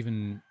 So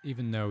even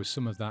though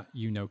some of that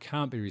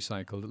can't be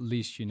recycled, at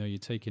least you're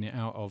taking it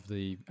out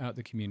the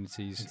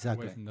communities,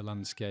 Exactly. away from the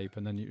landscape,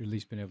 and then you're at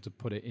least been able to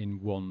put it in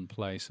one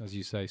place. As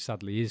you say,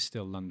 sadly, is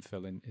still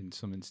landfill in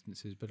some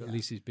instances, but at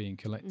least it's being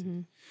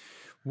collected.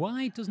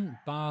 Why doesn't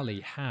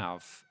Bali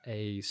have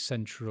a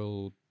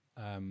central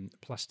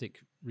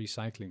plastic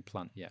recycling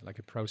plant yet, like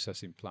a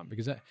processing plant?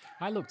 Because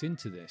I looked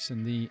into this,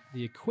 and the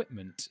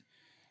equipment,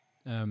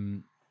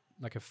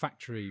 like a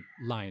factory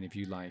line, if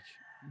you like,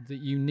 that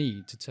you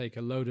need to take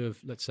a load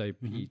of, let's say,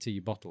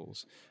 PET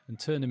bottles and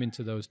turn them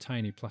into those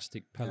tiny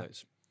plastic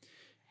pellets.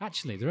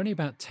 Actually, they're only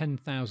about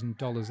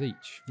 $10,000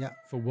 each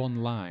for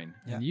one line.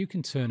 And you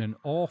can turn an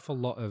awful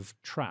lot of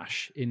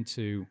trash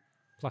into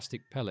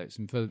plastic pellets.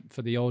 And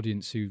for the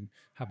audience who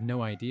have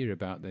no idea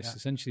about this,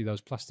 essentially those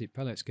plastic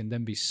pellets can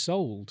then be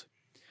sold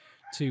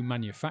to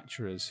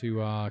manufacturers who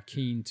are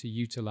keen to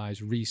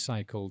utilize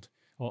recycled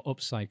or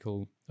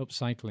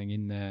upcycling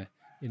in their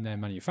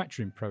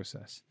manufacturing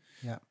process.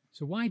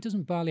 So why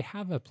doesn't Bali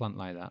have a plant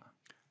like that?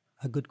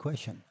 A good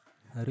question.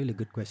 A really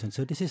good question.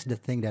 So this is the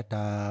thing that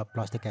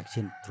Plastic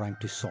Action trying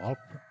to solve.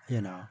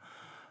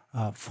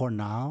 For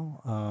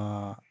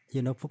now,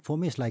 for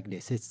me it's like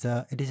this.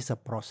 This is a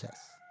process.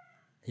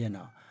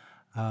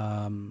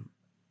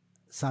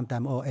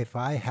 Sometimes, if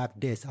I have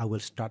this, I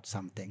will start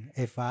something.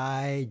 If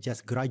I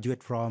just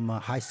graduate from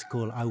high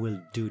school, I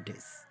will do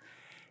this.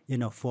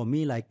 For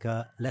me, like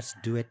let's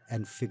do it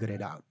and figure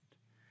it out.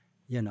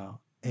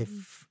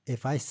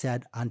 If I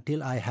said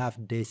until I have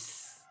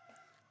this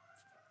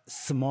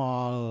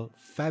small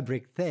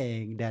fabric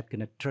thing that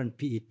gonna turn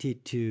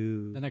PET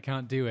to, then I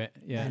can't do it.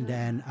 Yeah, and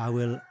then I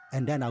will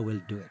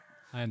do it.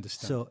 I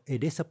understand. So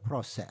it is a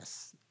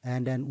process.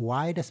 And then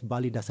why does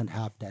Bali doesn't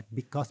have that?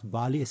 Because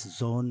Bali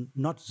is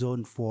not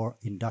zoned for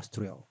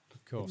industrial.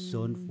 Of course. It's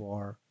zoned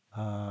for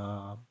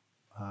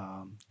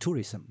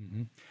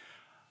tourism.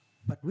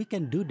 But we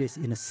can do this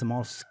in a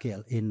small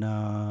scale, in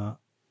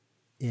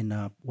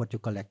what you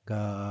call like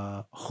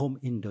home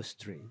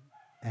industry.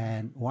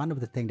 And one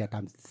of the things that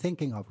I'm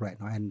thinking of right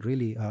now, and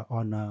really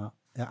on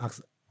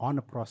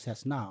a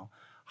process now,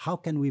 how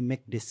can we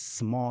make this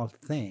small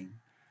thing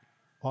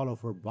all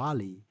over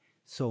Bali?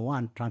 So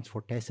one,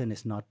 transportation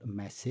is not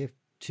massive.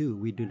 Two,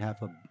 we don't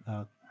have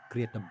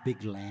create a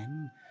big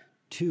land.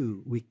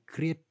 Two, we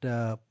create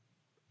a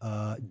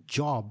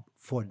job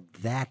for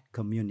that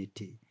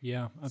community.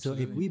 Yeah,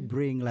 absolutely. So if we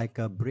make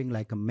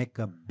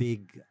a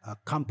big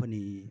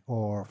company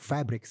or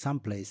fabric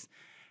someplace,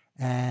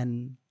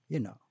 and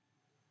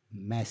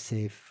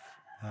massive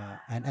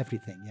and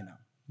everything,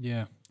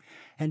 Yeah.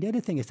 And the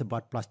other thing is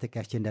about plastic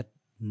exchange that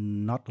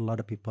not a lot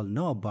of people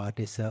know about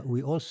is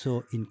we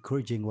also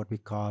encouraging what we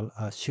call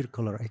a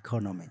circular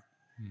economy.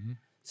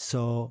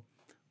 So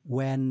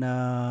when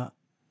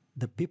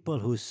the people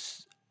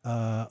who's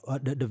or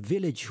the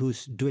village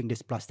who's doing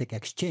this plastic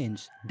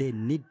exchange, they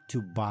need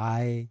to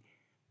buy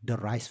the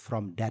rice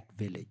from that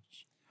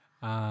village.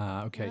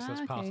 Okay. So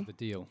that's part okay. of the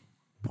deal.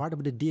 Part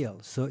of the deal.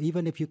 So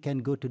even if you can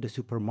go to the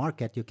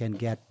supermarket, you can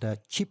get a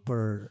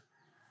cheaper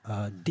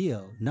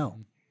deal.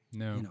 No,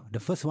 No. you know, the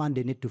first one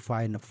they need to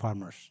find the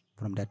farmers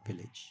from that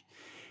village.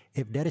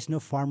 If there is no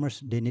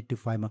farmers, they need to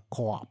find a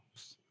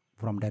co-ops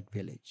from that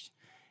village.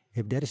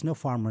 If there is no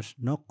farmers,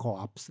 no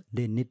co-ops,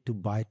 they need to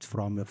buy it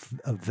from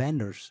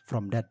vendors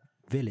from that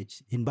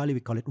village. In Bali, we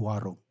call it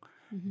warung.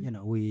 You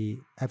know,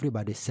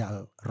 everybody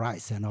sell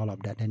rice and all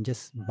of that, and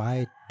just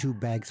buy 2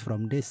 bags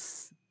from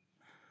this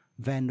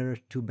vendor,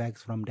 2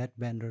 bags from that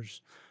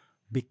vendors,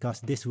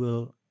 because this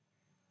will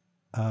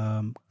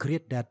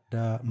create that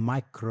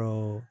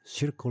micro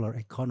circular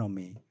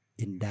economy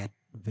in that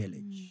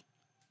village.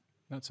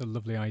 That's a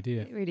lovely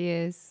idea It really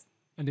is.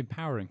 and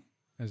empowering.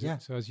 Yeah.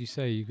 So as you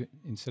say,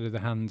 instead of the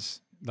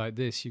hands like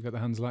this, you've got the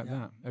hands like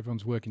that.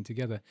 Everyone's working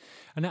together,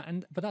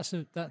 but I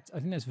think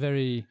that's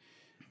very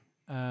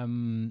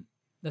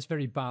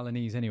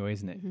Balinese anyway,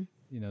 isn't it?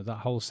 You know, that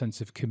whole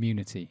sense of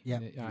community. Yeah,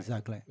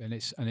 exactly. And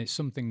it's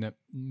something that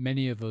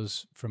many of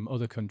us from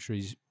other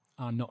countries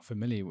are not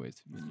familiar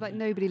with. It's like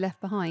nobody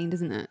left behind,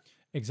 isn't it?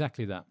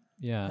 Exactly that.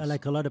 Yeah.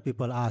 Like a lot of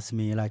people ask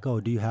me, like, "Oh,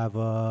 do you have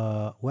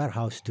a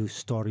warehouse to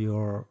store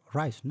your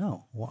rice?"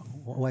 No.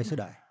 Why should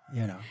I?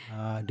 You know,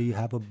 do you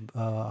have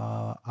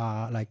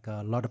like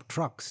a lot of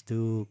trucks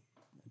to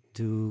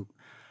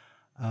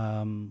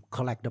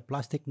collect the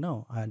plastic?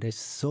 No. There's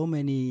so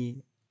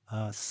many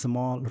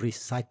small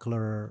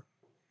recycler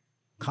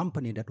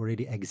company that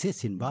already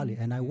exists in Bali,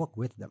 and I work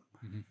with them.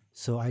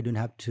 So I don't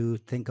have to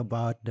think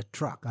about the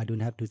truck. I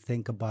don't have to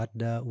think about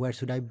where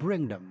should I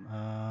bring them,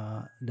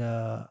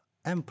 the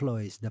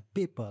employees, the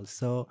people.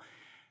 So,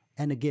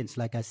 and again, it's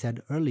like I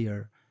said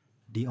earlier,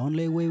 the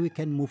only way we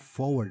can move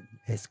forward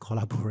is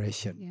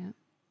collaboration. Yeah.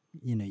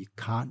 You know, you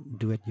can't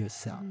do it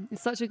yourself.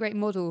 It's such a great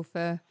model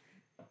for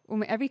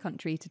almost every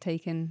country to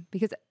take in,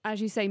 because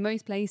as you say,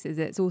 most places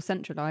it's all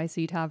centralized.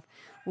 So you'd have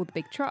all the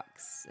big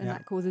trucks, and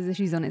that causes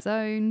issues on its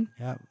own.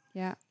 Yeah.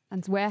 Yeah.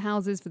 And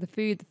warehouses for the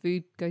food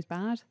goes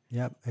bad.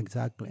 Yeah,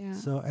 exactly. Yeah.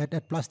 So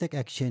at Plastic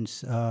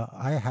Exchange,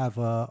 I have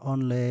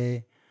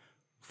only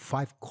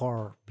 5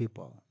 core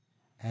people,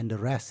 and the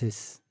rest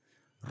is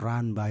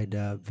run by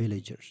the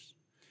villagers.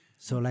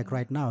 So like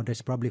right now,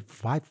 there's probably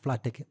 5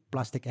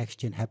 plastic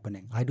exchange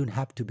happening. I don't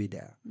have to be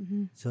there.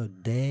 So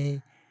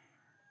they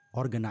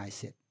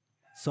organize it.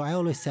 So I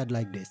always said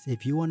like this: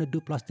 if you want to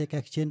do plastic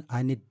exchange,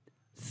 I need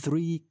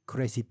 3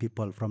 crazy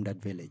people from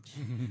that village.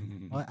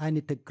 Or I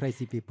need the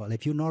crazy people.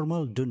 If you're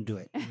normal, don't do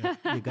it.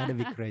 You gotta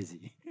be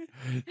crazy.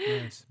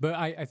 Yes, but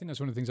I think that's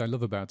one of the things I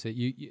love about it.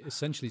 You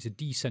essentially, it's a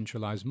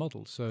decentralized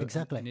model. So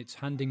Exactly. and it's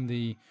handing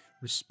the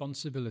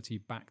responsibility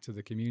back to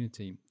the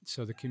community.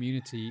 So the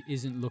community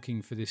isn't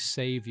looking for this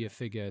savior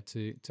figure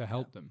to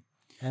help them.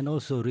 And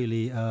also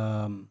really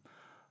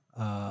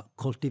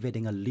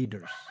cultivating a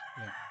leaders,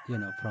 you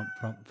know,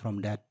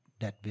 from that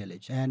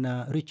village. And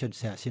Richard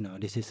says, you know,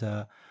 this is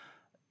a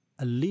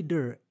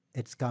leader.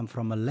 It's come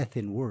from a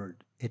Latin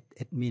word.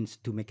 It means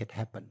to make it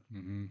happen.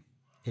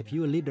 If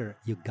you're a leader,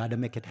 you gotta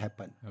make it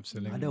happen.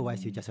 Absolutely.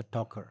 Otherwise, you're just a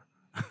talker.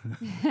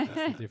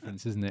 That's the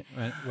difference, isn't it?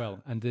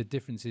 Well, and the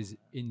difference is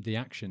in the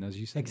action, as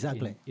you said.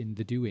 Exactly. In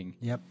the doing.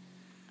 Yep.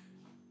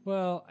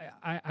 Well,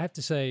 I have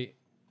to say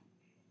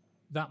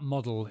that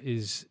model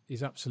is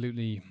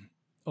absolutely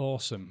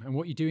awesome, and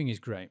what you're doing is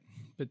great.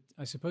 But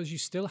I suppose you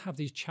still have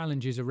these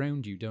challenges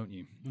around you, don't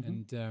you?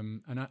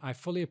 And I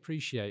fully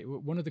appreciate.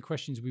 One of the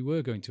questions we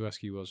were going to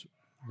ask you was,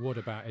 what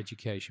about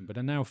education? But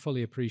I now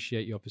fully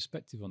appreciate your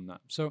perspective on that.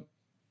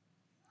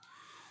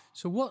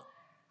 So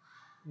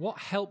what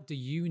help do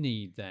you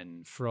need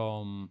then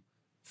from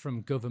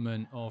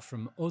government or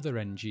from other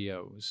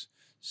NGOs,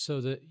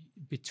 so that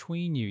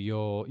between you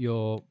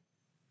you're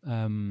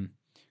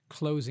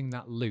closing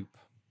that loop,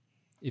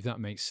 if that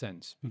makes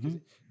sense? Because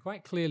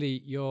quite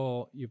clearly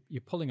you're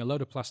pulling a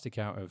load of plastic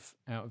out of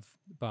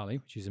Bali,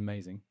 which is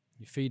amazing.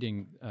 You're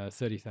feeding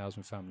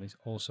 30,000 families,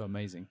 also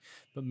amazing.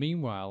 But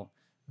meanwhile,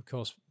 of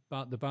course,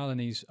 the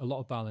Balinese, a lot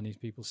of Balinese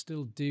people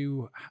still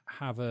do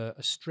have a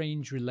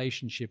strange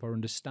relationship or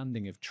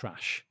understanding of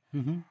trash.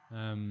 You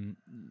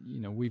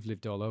know, we've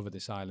lived all over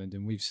this island,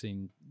 and we've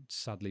seen,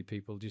 sadly,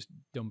 people just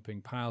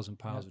dumping piles and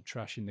piles of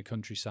trash in the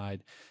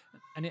countryside.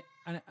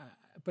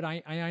 But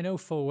I know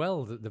full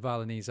well that the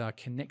Balinese are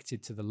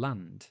connected to the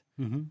land,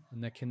 and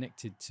they're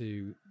connected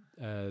to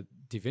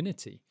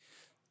divinity.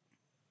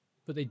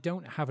 But they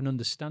don't have an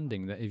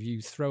understanding that if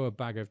you throw a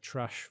bag of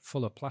trash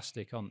full of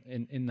plastic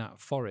in that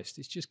forest,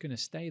 it's just going to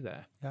stay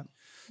there. Yeah.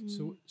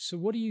 So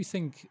what do you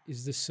think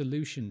is the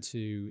solution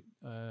to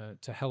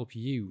help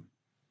you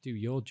do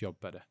your job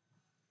better?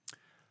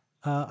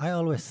 I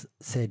always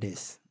say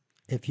this: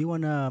 if you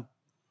wanna,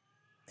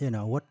 you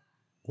know,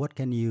 what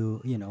can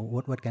you,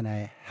 what can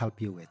I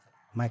help you with?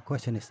 My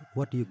question is,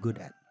 what are you good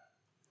at?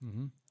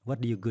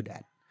 What are you good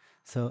at?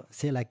 So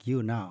say like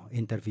you now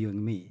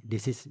interviewing me,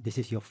 this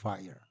is your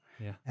fire.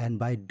 Yeah. And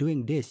by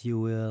doing this, you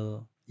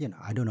will,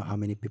 I don't know how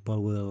many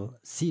people will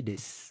see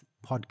this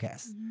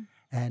podcast,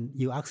 and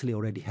you actually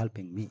already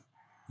helping me.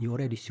 You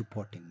already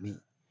supporting me,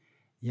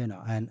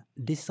 and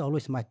this is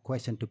always my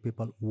question to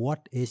people.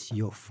 What is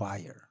your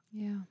fire?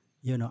 Yeah.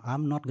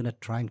 I'm not going to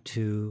trying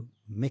to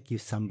make you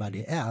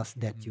somebody else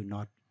that you're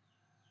not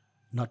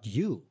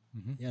you.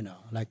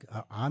 Like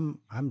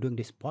I'm doing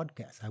this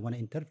podcast. I want to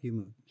interview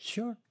you.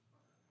 Sure.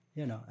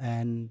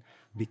 And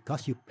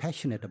because you're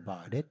passionate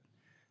about it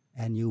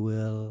and you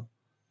will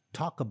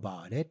talk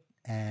about it,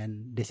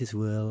 and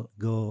will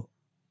go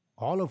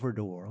all over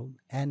the world,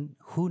 and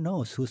who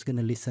knows who's going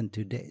to listen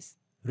to this.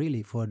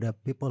 Really, for the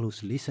people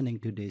who's listening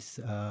to this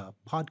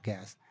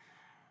podcast,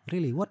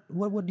 really, what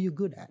are you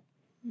good at?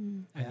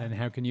 And then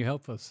how can you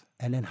help us?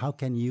 And then how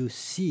can you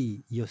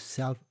see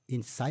yourself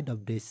inside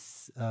of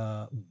this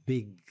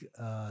big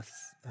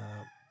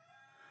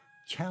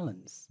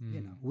challenge?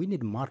 We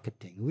need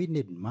marketing, we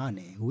need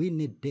money, we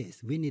need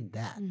this, we need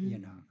that.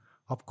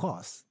 Of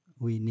course,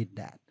 we need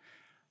that.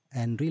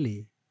 And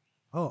really,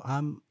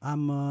 I'm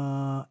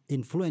a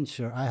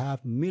influencer. I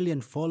have million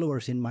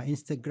followers in my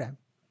Instagram.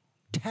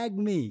 Tag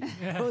me,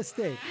 post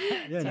it.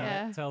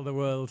 Tell the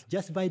world.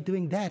 Just by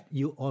doing that,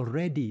 you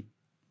already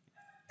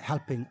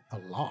helping a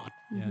lot.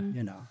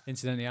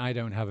 Incidentally, I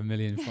don't have 1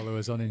 million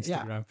followers on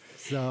Instagram.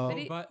 So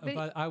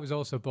But I was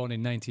also born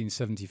in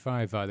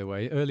 1975, by the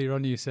way. Earlier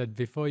on, you said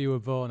before you were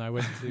born, I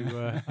went to We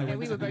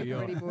were both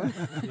already born.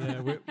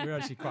 Yeah, we're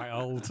actually quite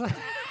old.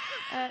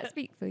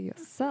 Speak for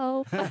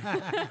yourself.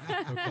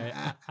 Okay,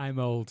 I'm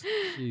old.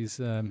 She's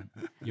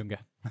younger.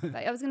 But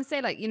I was going to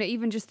say, like,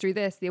 even just through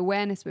this, the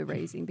awareness we're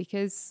raising,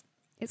 because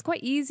it's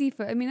quite easy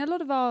a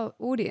lot of our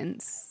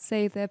audience,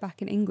 say they're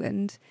back in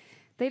England,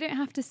 they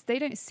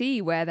don't see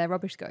where their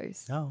rubbish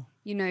goes. Oh.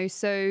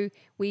 So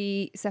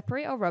we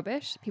separate our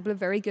rubbish. People are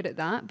very good at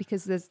that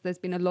because there's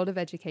been a lot of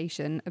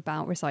education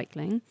about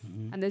recycling.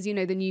 And there's, the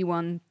new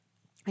one,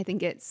 I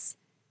think it's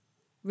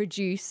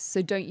reduce,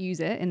 so don't use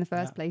it in the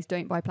first place,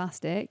 don't buy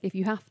plastic. If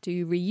you have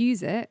to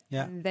reuse it,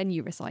 then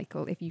you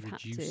recycle if you've had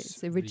to.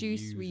 So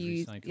reduce,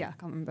 reuse, recycle. I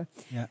can't remember.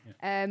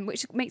 Yeah.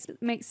 Which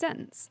makes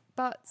sense.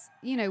 But,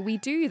 we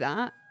do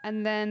that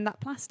and then that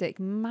plastic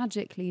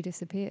magically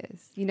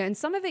disappears. And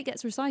some of it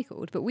gets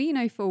recycled, but we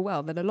know full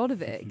well that a lot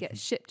of it gets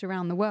shipped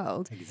around the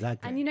world.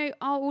 Exactly. And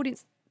our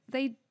audience,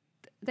 they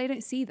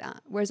don't see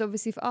that. Whereas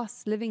obviously for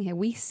us living here,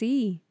 we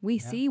see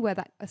where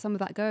some of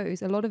that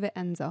goes. A lot of it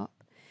ends up.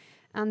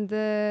 And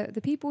the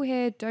people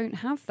here don't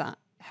have that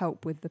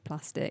help with the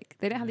plastic.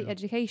 They don't have the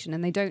education,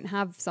 and they don't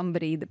have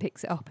somebody that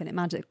picks it up and it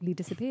magically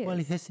disappears. Well,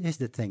 here's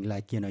the thing.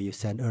 Like, you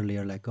said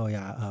earlier, like,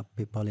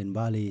 people in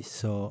Bali.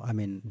 So,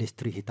 this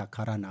Trihita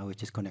Karana,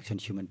 which is connection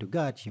human to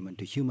God, human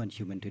to human,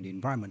 human to the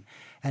environment.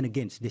 And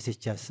again, this is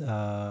just,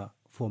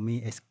 for me,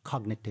 is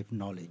cognitive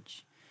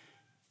knowledge.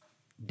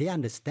 They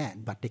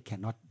understand, but they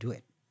cannot do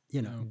it.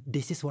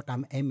 This is what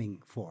I'm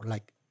aiming for,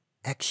 like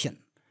action.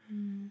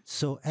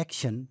 So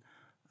action...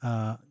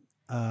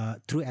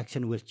 through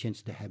action will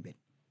change the habit.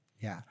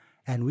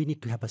 And we need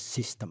to have a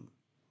system.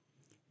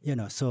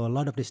 So a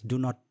lot of this, do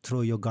not throw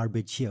your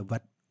garbage here,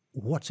 but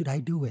what should I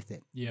do with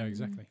it? Yeah,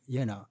 exactly.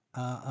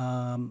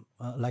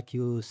 Like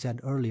you said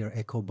earlier,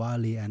 Eco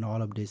Bali and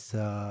all of this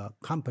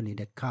company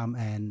that come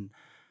and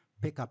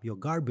pick up your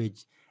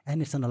garbage,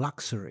 and it's a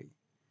luxury.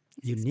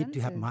 You need to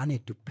have money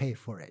to pay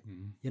for it.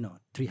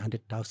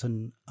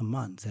 300,000 a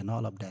month and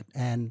all of that.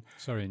 And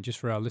sorry, and just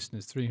for our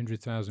listeners,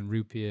 300,000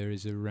 rupiah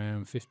is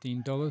around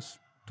 $15,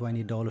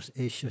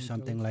 $20-ish or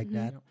something like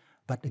that.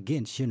 But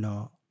again,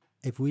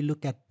 if we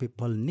look at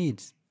people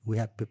needs, we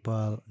have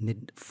people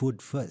need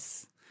food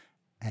first,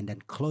 and then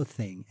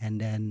clothing,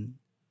 and then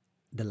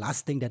the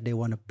last thing that they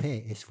want to pay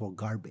is for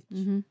garbage.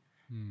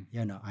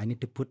 I need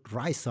to put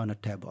rice on a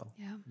table.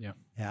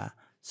 Yeah.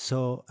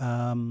 So,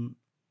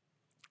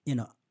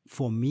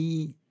 for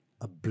me,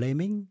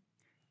 blaming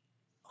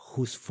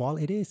whose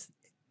fault it is,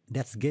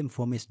 that's game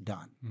for me is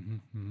done.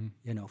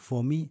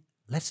 For me,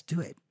 let's do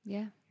it.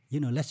 Yeah.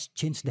 Let's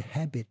change the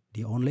habit.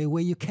 The only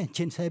way you can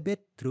change habit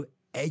through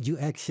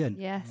action.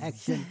 Yes.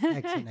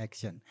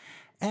 Action.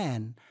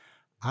 And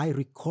I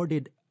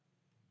recorded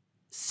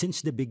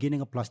since the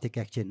beginning of Plastic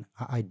Action.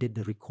 I did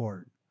the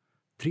record.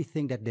 3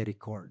 things that they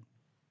record: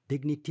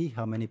 dignity,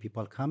 how many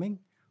people coming;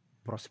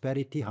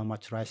 prosperity, how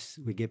much rice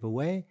we give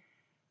away;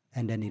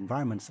 and then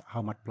environments,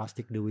 how much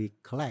plastic do we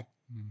collect.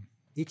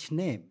 Each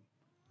name,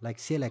 like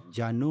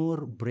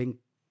Janur, bring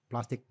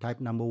plastic type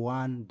number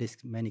 1, this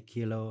many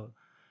kilo,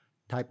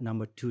 type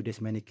number 2, this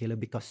many kilo,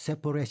 because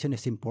separation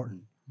is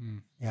important.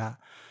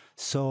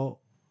 So,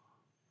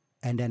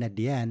 and then at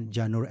the end,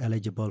 Janur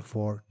eligible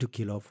for 2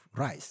 kilo of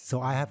rice.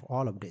 So I have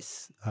all of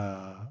this.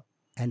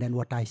 And then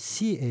what I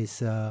see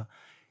is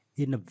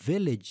in a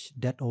village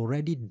that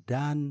already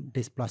done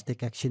this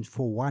plastic action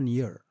for 1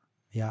 year,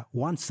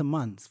 once a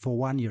month for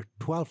 1 year,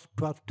 12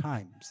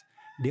 times,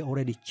 they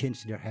already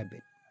changed their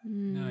habit.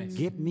 Nice.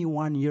 Give me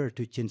 1 year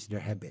to change their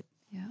habit.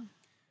 Yeah.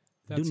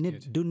 That's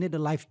Don't good. need a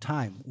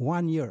lifetime.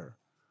 1 year,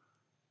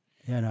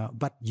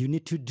 but you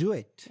need to do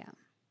it. Yeah.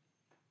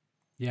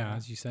 Yeah,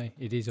 as you say,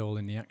 it is all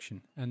in the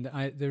action, and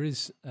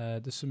there's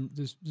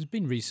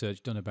been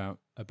research done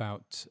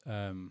about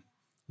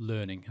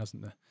learning,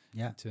 hasn't there?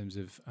 Yeah. In terms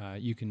of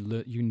you can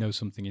learn, you know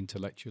something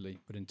intellectually,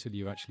 but until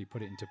you actually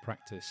put it into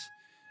practice,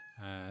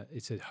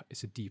 it's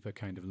a deeper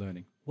kind of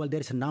learning. Well,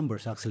 there's a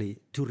numbers actually.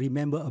 To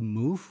remember a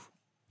move,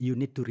 you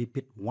need to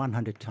repeat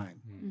 100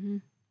 times.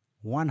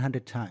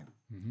 100 times.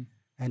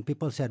 And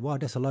people said, wow,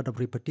 that's a lot of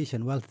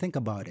repetition. Well, think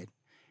about it.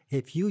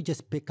 If you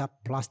just pick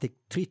up plastic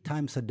 3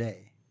 times a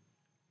day,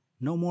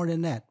 no more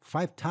than that,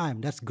 5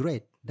 times, that's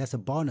great. That's a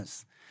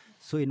bonus.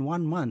 So in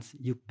 1 month,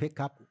 you pick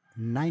up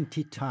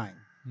 90 times.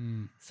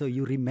 So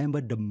you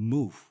remember the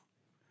move.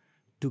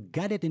 To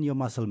get it in your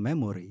muscle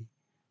memory,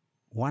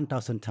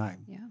 1,000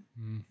 times. Yeah.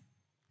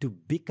 To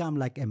become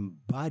like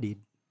embodied,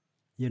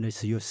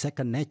 so your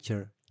second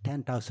nature,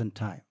 10,000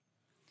 times.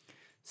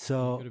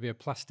 So You've got to be a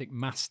plastic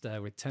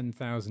master with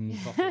 10,000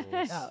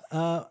 bottles.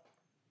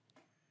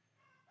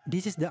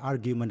 this is the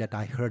argument that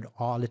I heard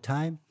all the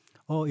time.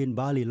 Oh, in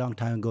Bali, long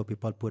time ago,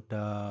 people put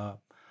a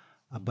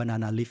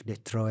banana leaf, they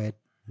throw it.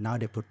 Now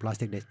they put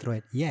plastic, they throw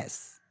it.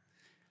 Yes.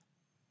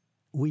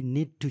 We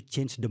need to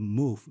change the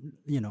move.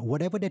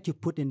 Whatever that you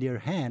put in your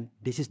hand,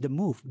 this is the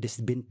move. This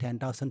has been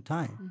 10,000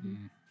 times.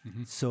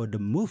 So the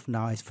move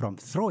now is from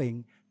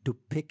throwing to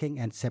picking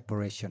and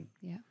separation.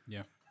 Yeah.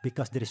 Yeah.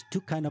 Because there is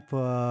 2 kind of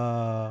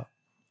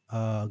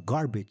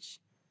garbage,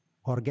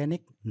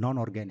 organic,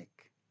 non-organic.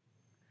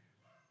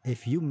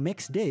 If you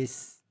mix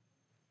this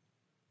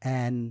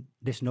and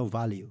there's no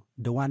value,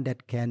 the one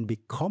that can be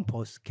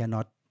compost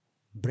cannot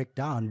break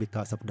down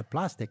because of the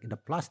plastic. The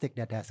plastic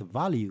that has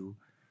value,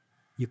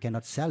 you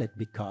cannot sell it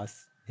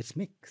because it's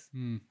mixed.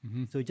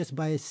 So just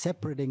by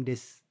separating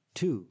these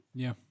 2,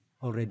 Yeah.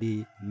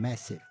 already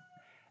massive.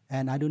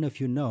 And I don't know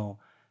if you know,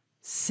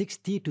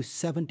 60 to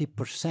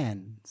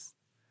 70%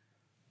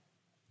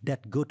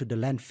 that go to the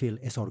landfill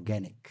is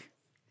organic.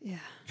 Yeah.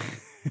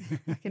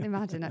 I can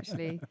imagine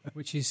actually.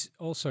 Which is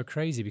also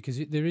crazy because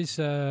there's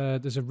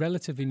a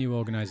relatively new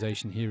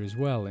organization here as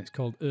well. It's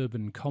called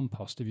Urban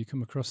Compost. Have you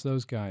come across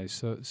those guys?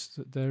 So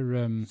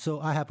they're So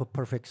I have a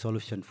perfect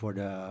solution for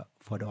the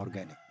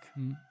organic.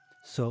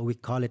 So we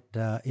call it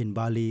in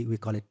Bali, we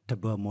call it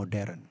Tebe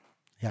Modern.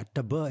 Yeah,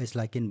 Tebe is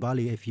like in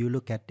Bali. If you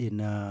look at in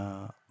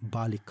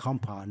Bali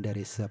compound, there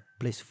is a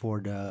place for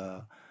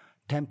the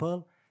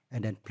temple,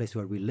 and then place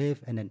where we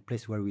live, and then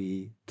place where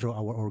we throw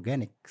our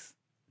organics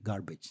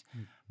garbage.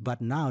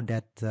 But now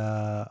that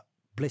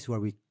place where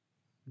we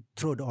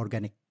throw the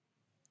organic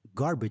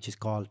garbage is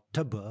called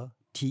Tebe,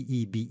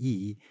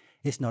 Tebe,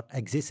 is not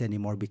exist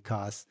anymore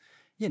because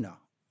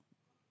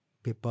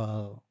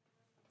people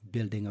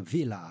building a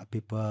villa,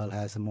 people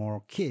has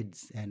more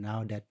kids, and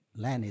now that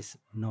land is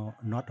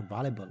not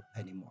available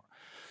anymore.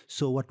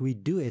 So what we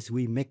do is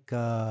we make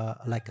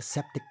like a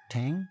septic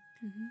tank,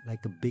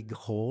 like a big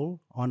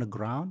hole on the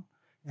ground,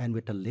 and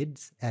with the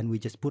lids, and we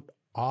just put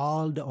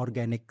all the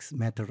organics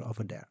matter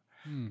over there.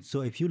 So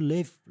if you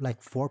live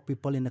like 4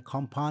 people in a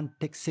compound,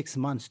 take 6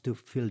 months to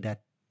fill that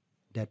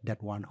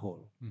one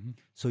hole.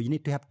 So you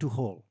need to have 2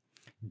 holes.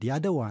 The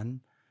other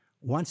one,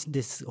 once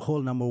this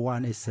hole number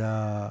 1 is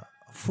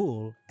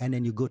full, and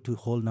then you go to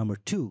hole number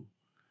 2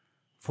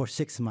 for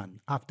 6 months.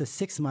 After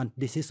 6 months,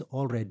 this is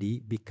already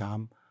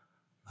become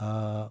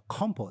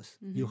compost.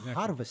 You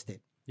harvest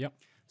it. Yep.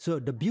 So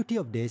the beauty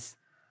of this,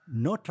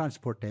 no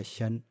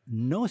transportation,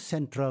 no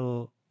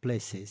central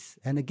places,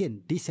 and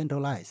again,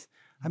 decentralized.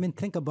 I mean,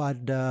 think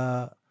about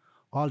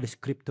all this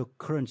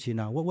cryptocurrency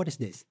now. What is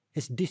this?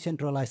 It's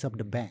decentralized of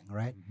the bank,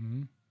 right?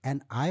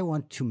 And I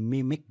want to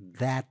mimic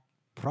that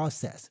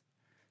process.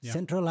 Yeah.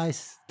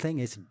 Centralized thing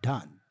is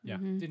done. Yeah.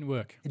 Didn't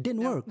work. It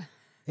didn't work.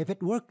 If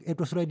it worked, it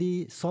was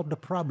already solved the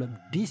problem.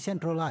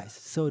 Decentralized.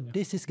 So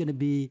this is going to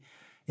be,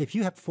 if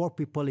you have 4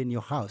 people in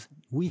your house,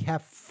 we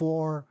have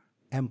 4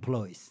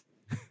 employees.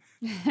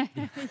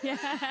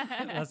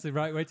 That's the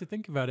right way to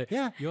think about it.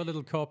 Yeah. Your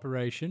little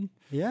corporation,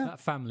 Yeah. that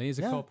family is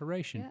a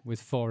corporation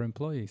with 4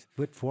 employees.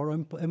 With 4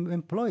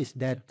 employees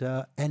that,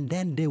 and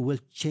then they will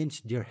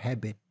change their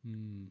habit.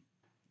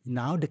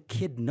 Now the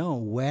kid know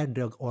where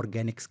the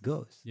organics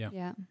goes. Yeah.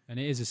 Yeah. And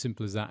it is as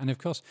simple as that. And of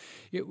course,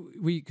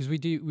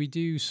 we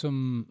do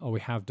some, or we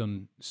have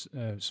done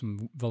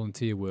some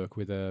volunteer work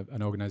with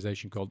an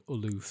organisation called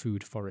Ulu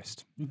Food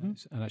Forest,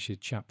 and actually a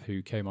chap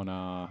who came on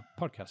our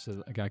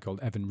podcast, a guy called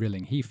Evan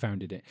Rilling, he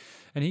founded it,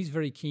 and he's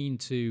very keen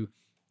to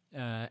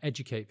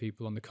educate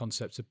people on the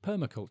concepts of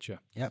permaculture.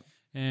 Yep.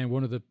 And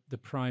one of the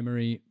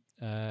primary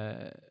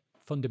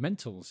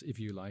fundamentals, if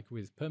you like,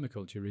 with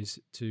permaculture is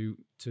to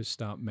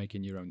start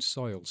making your own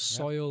soil.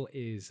 Soil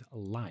is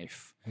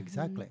life.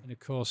 Exactly. And of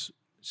course,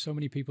 so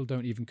many people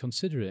don't even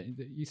consider it.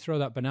 You throw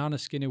that banana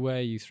skin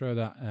away, you throw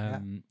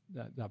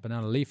that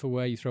banana leaf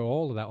away, you throw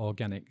all of that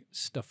organic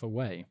stuff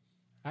away.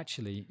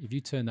 actually, if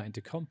you turn that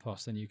into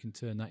compost, then you can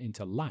turn that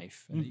into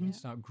life, and you can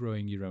start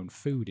growing your own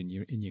food in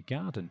your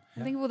garden.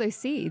 I think of all those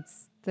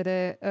seeds that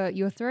are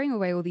you're throwing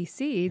away all these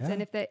seeds,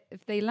 and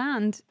if they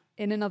land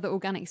in another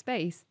organic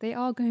space, they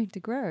are going to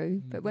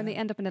grow. But when they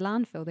end up in a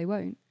landfill, they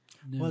won't.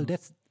 No. Well,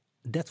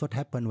 that's what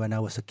happened when I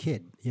was a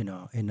kid.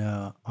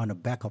 On the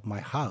back of my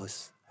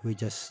house, we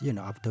just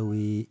after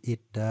we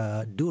eat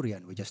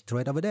durian, we just throw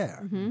it over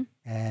there,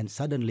 and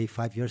suddenly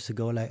 5 years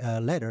ago,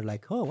 later,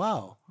 oh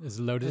wow, There's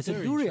a load of there's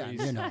a durian.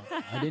 trees.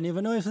 I didn't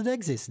even know if it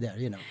exists there.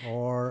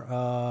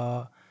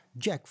 Or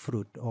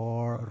jackfruit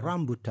or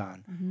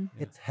rambutan.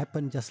 It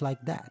happened just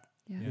like that.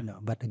 Yeah.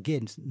 But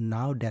again,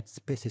 now that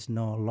space is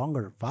no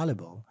longer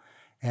valuable,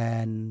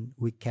 and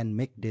we can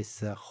make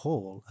this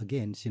whole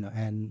again.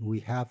 And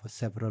we have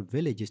several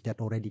villages that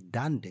already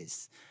done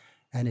this,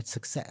 and it's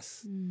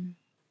success.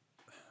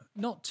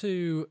 Not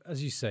to,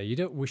 as you say, you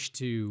don't wish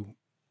to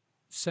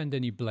send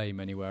any blame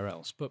anywhere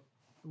else, but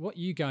what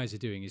you guys are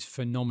doing is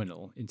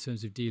phenomenal in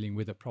terms of dealing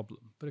with a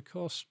problem. But of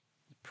course,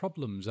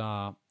 problems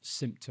are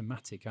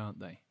symptomatic, aren't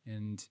they?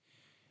 And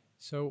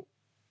so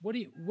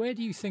where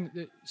do you think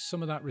that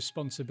some of that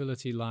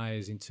responsibility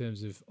lies in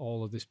terms of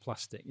all of this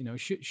plastic?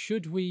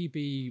 Should we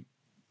be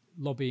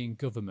lobbying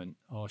government,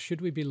 or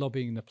should we be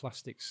lobbying the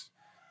plastics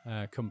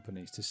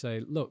companies to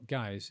say, look,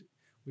 guys,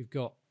 we've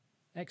got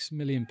X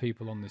million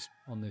people on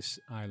this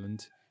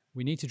island.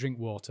 We need to drink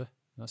water.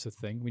 That's a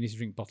thing. We need to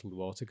drink bottled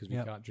water because we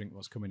can't drink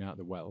what's coming out of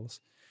the wells.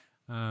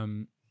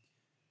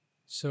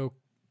 So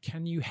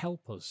can you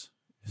help us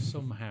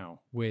somehow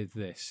with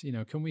this?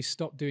 Can we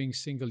stop doing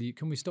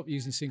Can we stop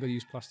using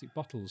single-use plastic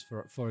bottles,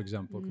 for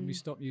example? Can we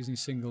stop using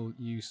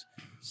single-use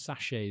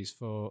sachets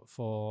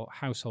for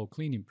household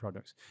cleaning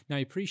products? Now, I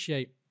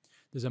appreciate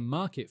there's a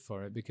market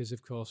for it because,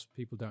 of course,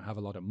 people don't have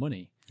a lot of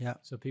money. Yeah.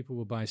 So people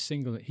will buy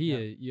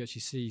you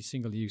actually see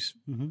single-use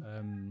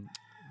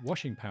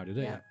washing powder,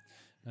 don't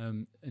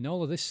you? And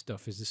all of this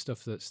stuff is the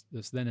stuff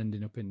that's then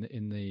ending up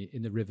in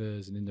the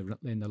rivers and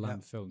in the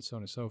landfill and so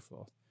on and so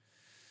forth.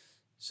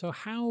 So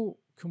how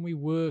can we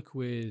work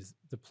with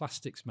the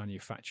plastics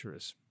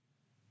manufacturers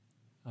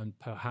and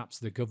perhaps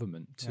the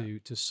government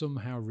to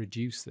somehow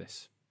reduce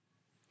this?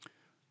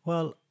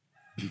 Well,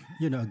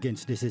 again,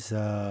 this is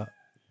a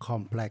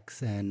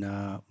complex and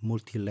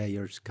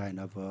multi-layers kind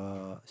of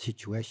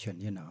situation,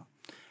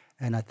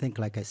 And I think,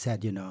 like I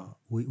said,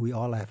 we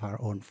all have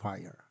our own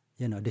fire.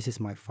 This is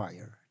my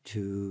fire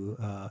to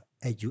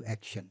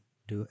action,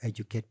 to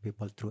educate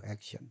people through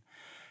action.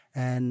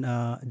 And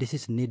this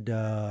is need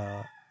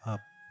a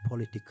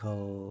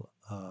political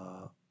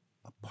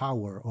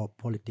power or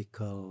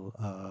political,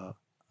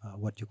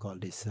 what you call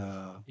this?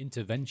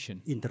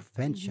 Intervention,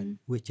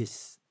 which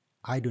is,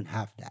 I don't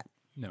have that.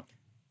 No.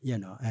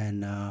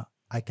 And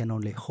I can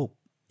only hope,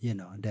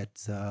 that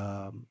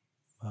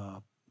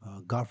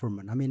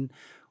government. I mean,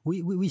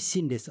 we've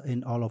seen this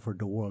in all over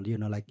the world.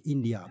 Like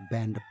India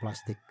banned the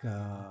plastic.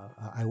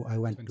 I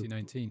went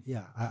 2019.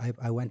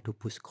 I went to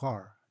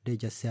Pushkar. They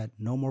just said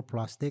no more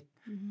plastic,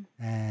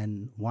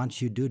 and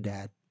once you do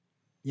that,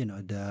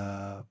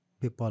 the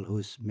people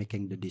who's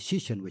making the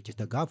decision, which is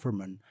the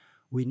government,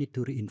 we need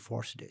to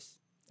reinforce this.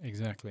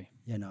 Exactly.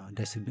 There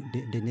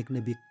need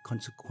to be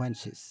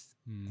consequences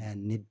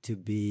and need to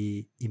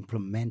be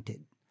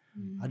implemented.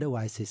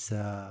 Otherwise, it's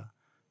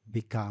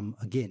become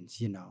against,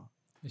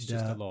 It's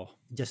just a law.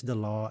 Just the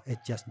law.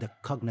 It's just the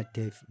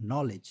cognitive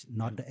knowledge,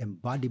 not the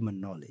embodiment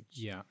knowledge.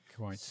 Yeah,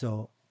 quite.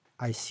 So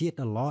I see it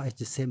a law as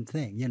the same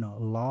thing.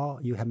 Law,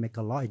 you have make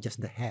a law, it's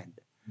just the head.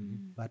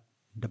 But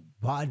the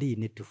body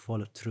need to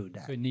follow through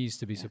that. So it needs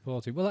to be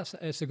supported. Well,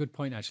 that's a good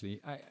point,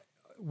 actually.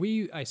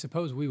 I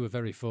suppose we were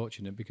very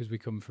fortunate because we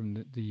come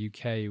from the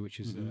UK, which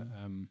is,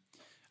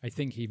 I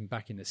think even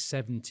back in the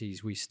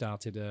 70s, we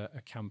started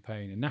a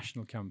campaign, a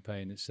national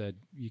campaign that said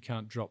you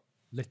can't drop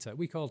litter.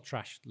 We call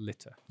trash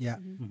litter. Yeah.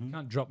 You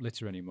can't drop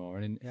litter anymore.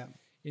 And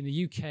in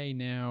the UK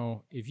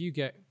now, if you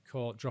get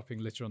caught dropping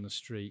litter on the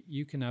street,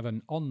 you can have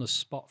an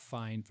on-the-spot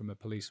fine from a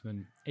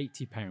policeman,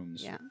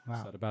 £80. Yeah.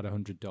 Wow. That's about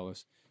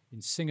 $100.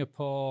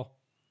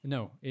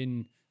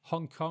 In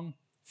Hong Kong,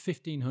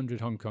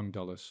 1,500 Hong Kong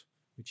dollars,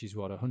 which is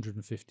what,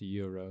 150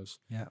 euros.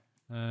 Yeah.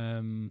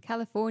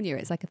 California,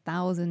 it's like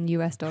 $1,000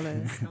 US.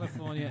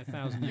 California,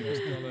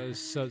 $1,000 US.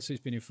 So it's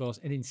been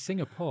enforced. And in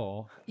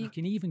Singapore, you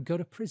can even go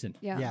to prison.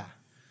 Yeah.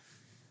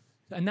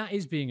 And that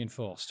is being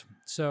enforced.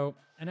 So,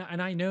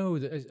 and I know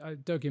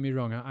that, don't get me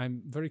wrong,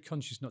 I'm very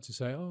conscious not to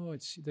say,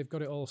 they've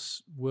got it all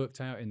worked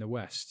out in the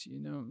West.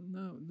 No,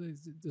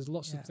 there's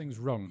lots of things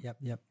wrong.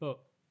 Yep. But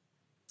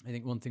I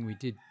think one thing we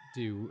did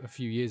do a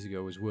few years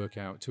ago was work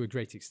out, to a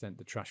great extent,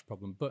 the trash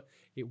problem. But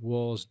it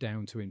was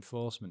down to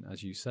enforcement,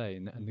 as you say,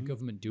 and the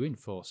government do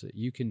enforce it.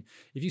 You can,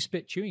 if you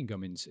spit chewing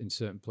gum in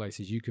certain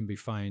places, you can be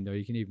fined, or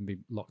you can even be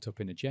locked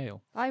up in a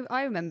jail.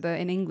 I remember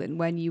in England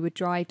when you would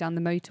drive down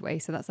the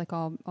motorway, so that's like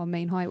our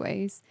main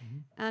highways,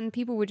 and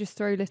people would just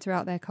throw litter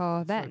out their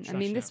car then. I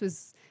mean,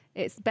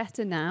 it's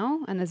better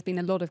now, and there's been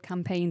a lot of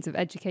campaigns of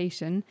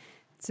education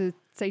to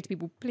say to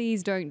people,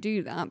 please don't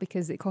do that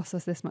because it costs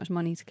us this much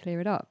money to clear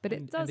it up. But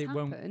it does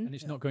happen. And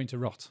it's not going to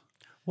rot.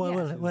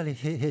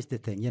 Here's the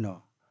thing.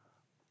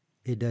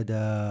 Either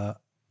the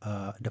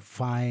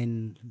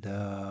fine,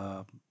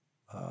 the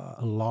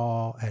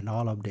law, and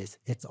all of this,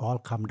 it's all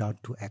come down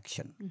to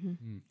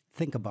action.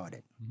 Think about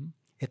it.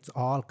 It's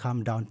all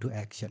come down to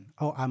action.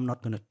 Oh, I'm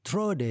not going to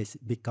throw this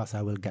because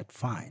I will get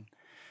fined.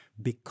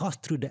 Because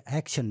through the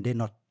action, they're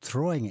not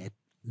throwing it,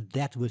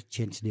 that will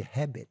change their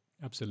habit.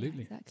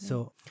 Absolutely. Exactly.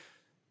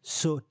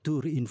 So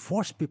to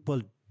reinforce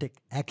people take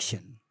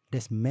action,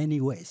 there's many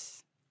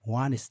ways.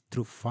 One is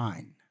through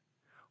fine.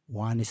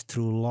 One is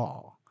through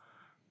law.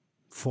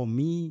 For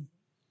me,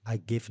 I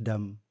give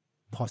them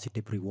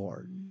positive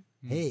reward.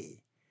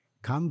 Hey,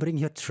 come bring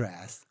your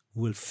trash.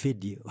 We'll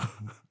feed you.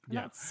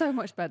 That's so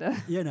much better.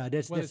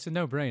 It's a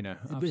no-brainer.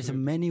 There's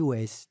many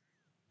ways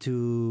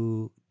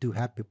to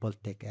have people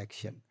take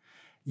action.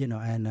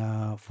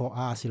 And for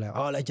us, you're like,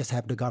 oh, let's just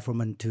have the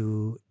government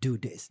to do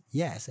this.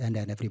 Yes, and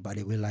then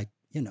everybody will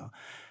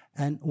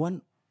And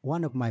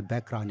one of my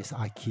background is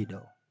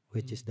Aikido,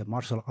 which is the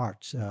martial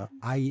arts.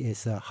 I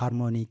is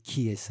harmony,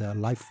 Ki is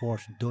life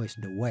force, Do is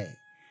the way.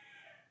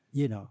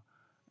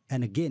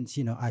 And again,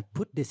 I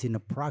put this in a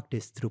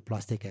practice through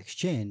plastic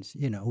exchange.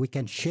 We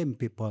can shame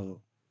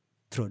people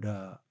through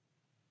the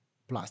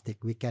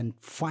plastic. We can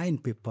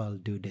find people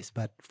do this.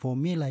 But for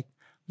me,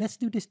 let's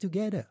do this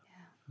together.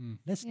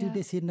 Let's do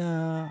this in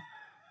a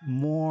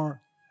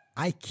more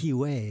Aiki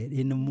way,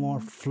 in a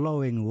more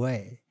flowing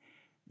way,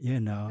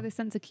 With a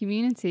sense of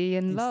community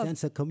and love.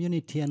 Sense of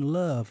community and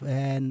love.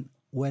 And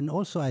when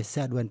I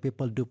said when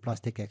people do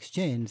plastic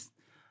exchange,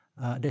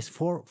 there's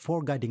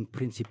four guiding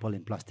principle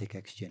in plastic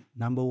exchange.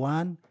 Number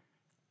one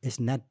is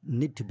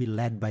need to be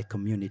led by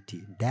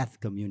community,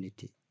 that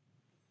community.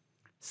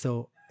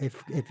 So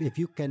if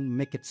you can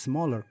make it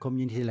smaller,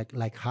 community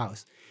like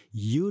house,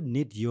 you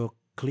need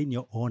clean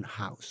your own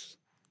house.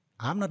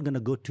 I'm not going to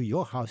go to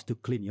your house to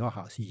clean your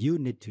house. You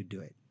need to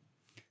do it.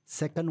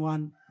 Second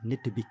one,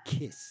 need to be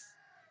kiss.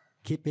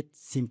 Keep it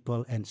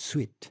simple and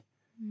sweet.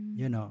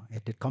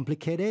 If it's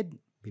complicated,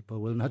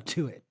 people will not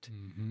do it.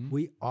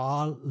 We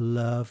all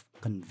love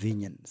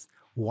convenience.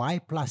 Why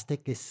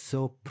plastic is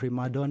so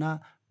prima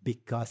donna?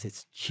 Because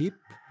it's cheap,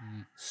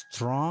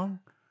 strong,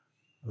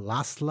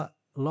 lasts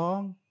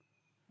long.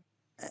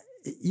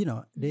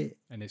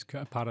 And it's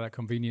part of that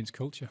convenience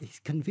culture. It's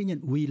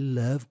convenient. We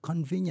love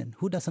convenience.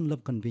 Who doesn't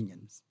love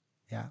convenience?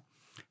 Yeah.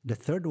 The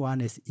third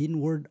one is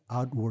inward,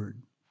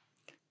 outward.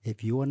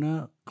 If you want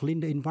to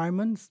clean the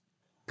environments,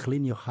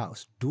 clean your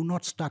house. Do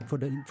not start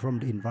from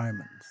the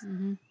environments.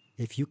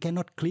 If you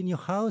cannot clean your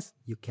house,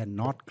 you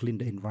cannot clean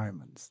the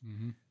environments.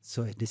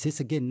 So this is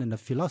again in the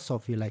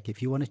philosophy,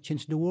 if you want to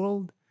change the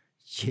world,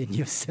 change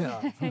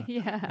yourself.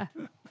 Yeah.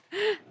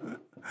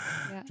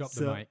 Drop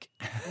the mic.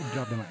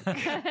 Drop the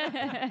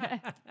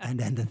mic. And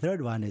then the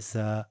third one is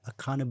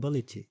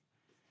accountability.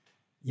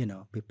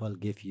 People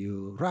give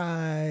you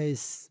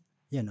rice,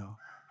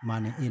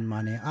 money in,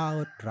 money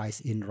out,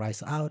 rice in,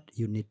 rice out.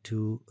 You need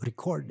to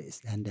record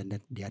this. And then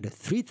the other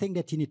three things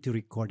that you need to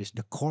record is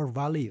the core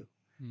value.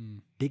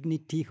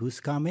 Dignity, who's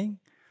coming,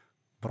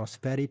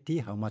 prosperity,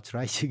 how much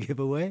rice you give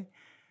away,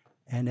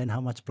 and then how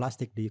much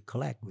plastic do you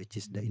collect, which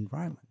is the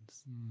environment.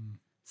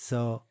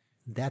 So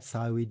that's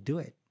how we do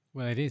it.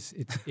 Well, it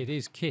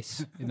is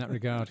KISS in that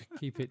regard.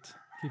 Keep it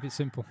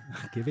simple.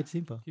 Keep it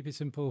simple. Keep it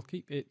simple.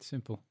 Keep it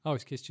simple. Oh,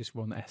 it's KISS, just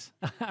one S.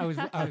 I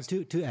was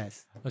two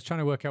S. I was trying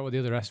to work out what the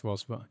other S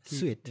was, but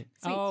sweet.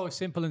 Oh,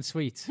 simple and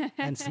sweet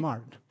and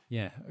smart.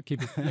 Yeah,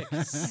 keep it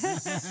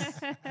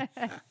mixed.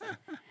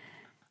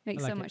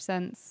 Makes so much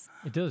sense.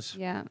 It does.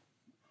 Yeah.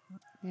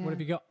 What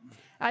have you got?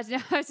 I was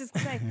just going to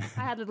say,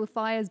 I had little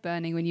fires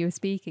burning when you were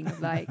speaking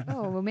of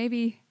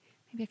maybe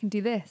I can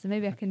do this and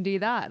maybe I can do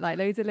that.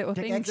 Loads of little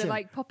things action.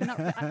 are popping up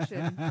for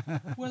action.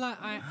 Well,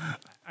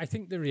 I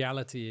think the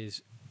reality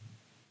is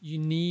you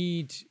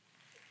need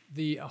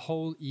the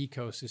whole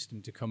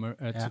ecosystem to come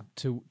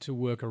to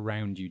work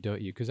around you, don't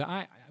you? Because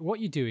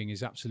what you're doing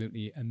is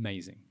absolutely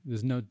amazing.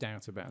 There's no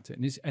doubt about it,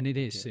 and it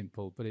is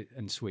simple,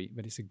 and sweet,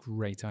 but it's a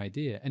great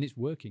idea, and it's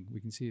working. We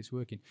can see it's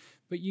working,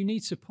 but you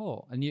need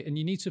support, and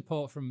you need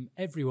support from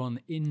everyone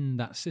in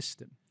that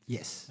system.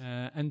 Yes,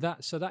 and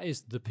that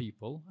is the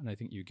people, and I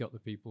think you've got the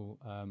people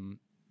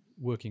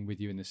working with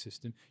you in the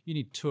system. You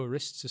need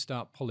tourists to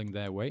start pulling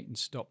their weight and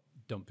stop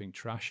dumping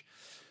trash.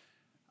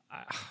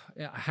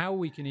 How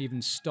we can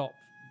even stop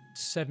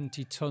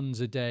 70 tons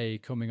a day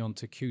coming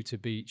onto Kuta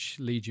Beach,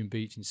 Legion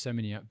Beach and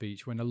Seminyak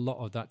Beach when a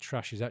lot of that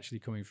trash is actually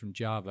coming from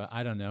Java,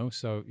 I don't know.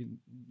 So,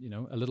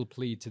 a little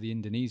plea to the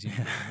Indonesian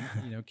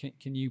government,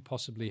 can you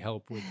possibly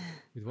help with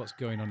what's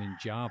going on in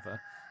Java?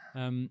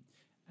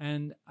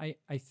 And I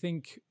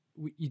think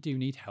you do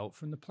need help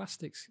from the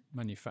plastics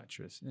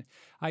manufacturers.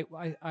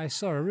 I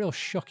saw a real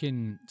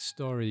shocking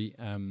story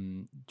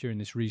during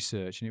this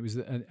research, and it was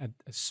a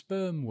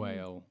sperm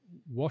whale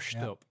washed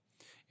up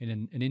in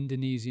an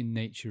Indonesian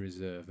nature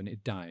reserve, and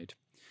it died.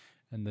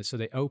 And so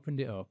they opened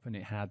it up, and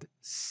it had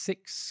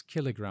 6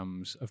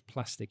 kilograms of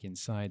plastic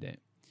inside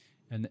it.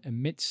 And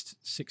amidst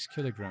 6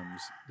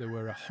 kilograms, there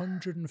were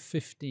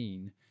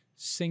 115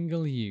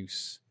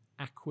 single-use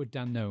aqua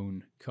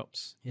Danone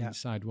cups Yeah.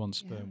 inside one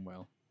sperm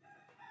whale.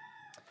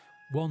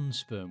 One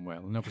sperm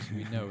whale, and obviously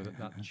we know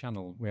that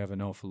channel, we have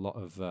an awful lot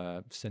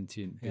of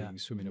sentient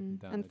beings swimming up and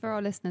down. And there, for don't our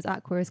we? listeners,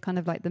 Aqua is kind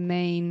of like the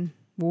main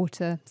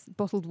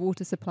bottled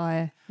water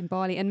supplier in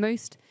Bali. And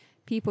most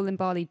people in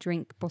Bali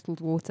drink bottled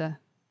water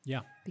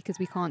Yeah. because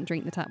we can't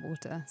drink the tap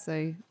water.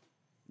 So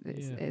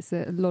Yeah. it's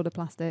a lot of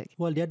plastic.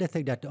 Well, the other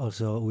thing that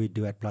also we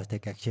do at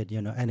Plastic Exchange,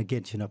 and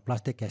again,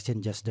 Plastic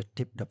Exchange just the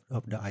tip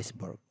of the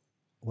iceberg.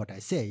 What I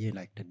say,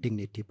 like the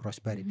dignity,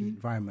 prosperity,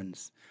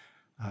 environments,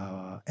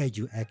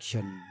 edu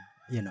action,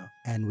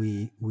 and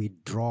we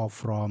draw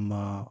from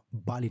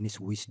Balinese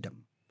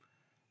wisdom.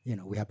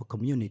 We have a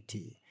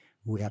community.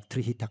 We have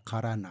Trihita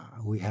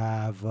Karana. We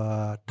have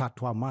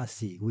Tatwa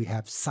Masi. We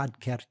have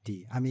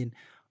Sadkerti. I mean,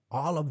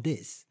 all of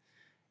this,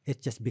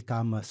 it just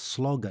become a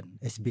slogan.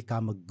 It's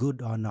become a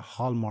good on a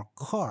Hallmark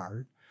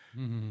card.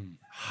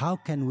 How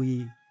can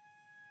we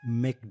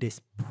make this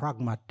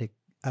pragmatic,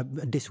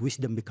 this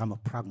wisdom become a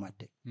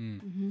pragmatic?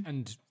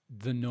 And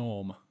the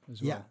norm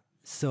as well. Yeah.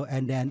 So,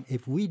 and then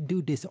if we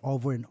do this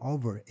over and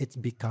over, it's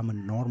become a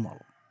normal.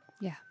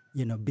 Yeah.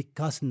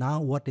 Because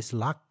now what is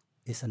luck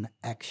is an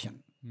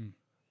action.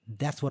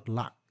 That's what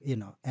luck,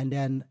 And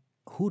then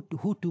who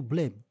to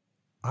blame?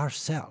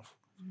 Ourselves,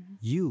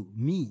 you,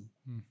 me,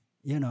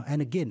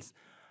 And again,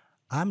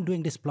 I'm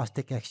doing this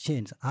plastic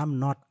exchange. I'm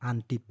not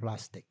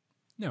anti-plastic.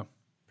 No.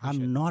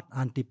 I'm not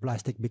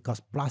anti-plastic because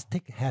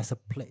plastic has a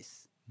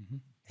place.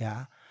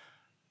 Yeah.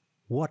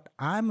 What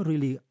I'm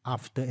really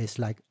after is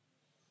like,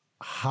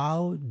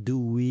 how do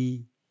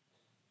we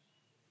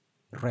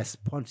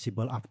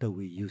responsible after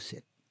we use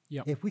it?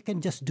 Yep. If we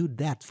can just do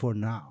that for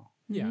now,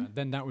 Yeah,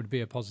 then that would be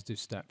a positive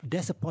step.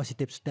 that's a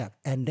positive step.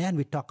 And then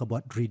we talk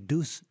about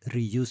reduce,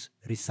 reuse,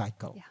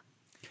 recycle. Yeah.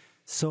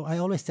 So I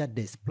always said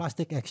this,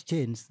 plastic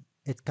exchange,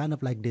 it's kind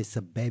of like this,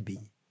 a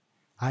baby.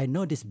 I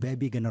know this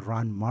baby gonna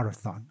run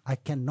marathon. I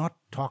cannot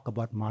talk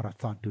about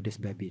marathon to this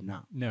baby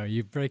now. No,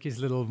 you break his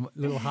little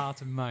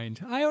heart and mind.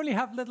 I only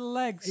have little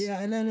legs.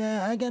 Yeah, and then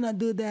I cannot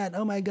do that.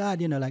 Oh my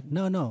God, like,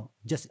 no,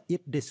 just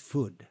eat this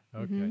food.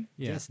 Okay.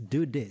 Yeah. Just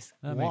do this.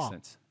 That makes Walk,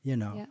 sense.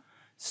 Yeah.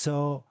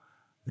 So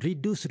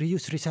reduce,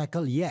 reuse,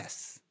 recycle,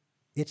 yes,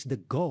 it's the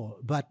goal.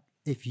 But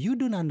if you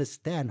don't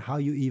understand how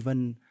you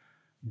even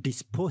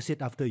dispose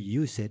it after you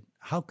use it,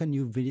 how can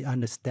you really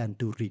understand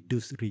to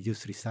reduce,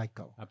 reuse,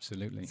 recycle?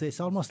 Absolutely. So it's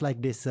almost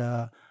like this,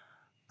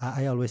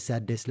 I always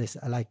said this,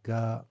 like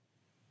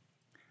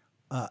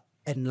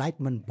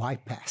enlightenment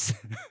bypass.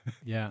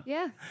 Yeah.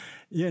 Yeah.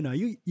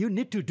 You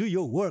need to do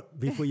your work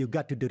before you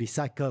got to the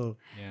recycle,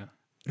 Yeah.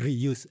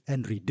 reuse,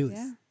 and reduce.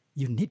 Yeah.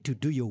 You need to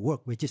do your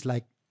work, which is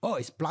like, oh,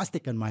 it's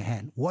plastic in my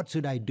hand. What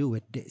should I do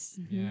with this?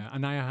 Yeah.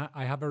 And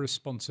I have a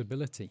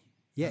responsibility.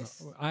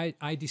 Yes.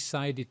 I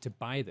decided to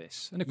buy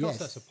this. And of course, Yes.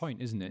 that's the point,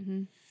 isn't it?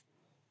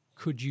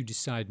 Could you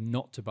decide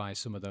not to buy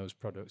some of those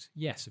products?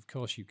 Yes, of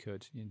course you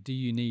could. Do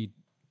you need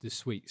the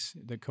sweets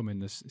that come in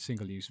this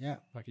single-use Yeah.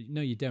 package?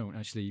 No, you don't.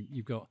 Actually,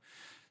 you've got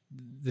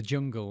the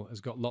jungle has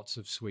got lots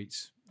of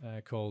sweets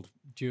called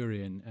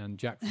durian and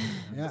jackfruit,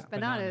 and Yeah.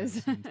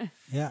 Bananas. and,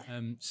 Yeah.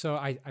 so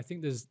I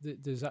think there's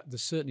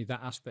certainly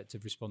that aspect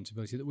of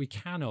responsibility that we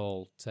can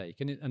all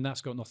take, and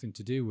that's got nothing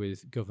to do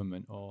with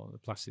government or the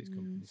plastics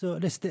companies. So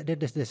there's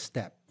the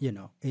step,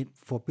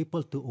 for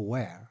people to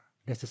aware.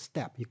 There's a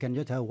step. You can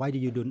just tell, why do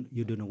you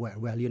don't aware?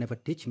 Well, you never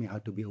teach me how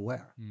to be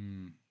aware.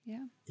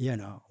 Yeah.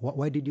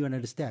 Why did you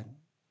understand?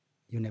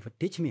 You never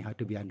teach me how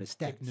to be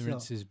understand.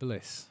 Ignorance So, is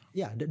bliss.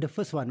 yeah, the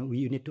first one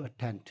you need to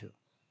attend to.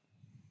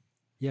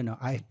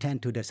 I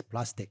attend to this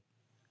plastic.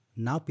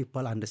 Now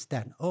people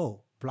understand.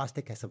 Oh,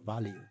 plastic has a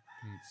value,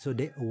 so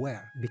they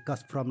aware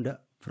because from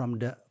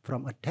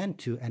attend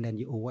to and then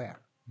you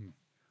aware.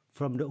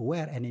 From the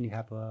aware and then you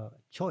have a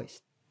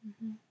choice,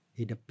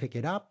 either pick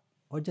it up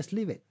or just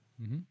leave it.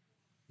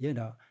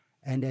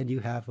 And then you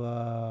have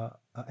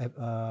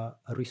a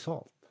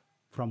result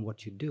from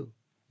what you do,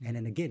 and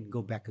then again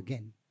go back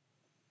again.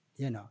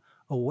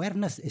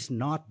 Awareness is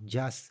not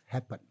just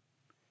happen.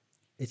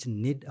 It's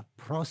need a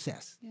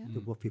process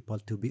for people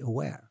to be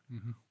aware.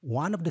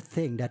 One of the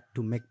things that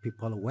to make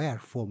people aware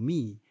for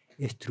me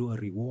is through a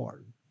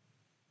reward.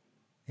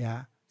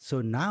 Yeah.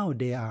 So now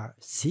they are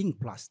seeing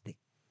plastic.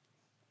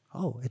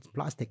 Oh, it's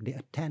plastic. They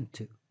attend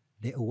to.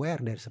 They aware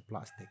there's a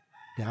plastic.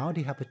 Now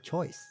they have a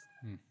choice.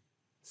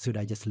 Should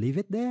I just leave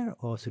it there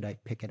or should I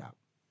pick it up?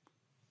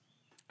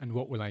 And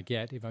what will I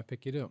get if I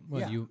pick it up?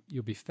 Well, Yeah.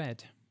 you'll be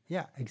fed.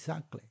 Yeah,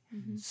 exactly.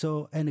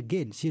 So, and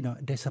again,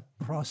 there's a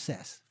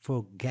process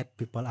for get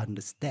people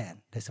understand.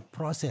 There's a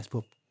process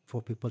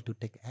for people to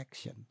take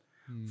action.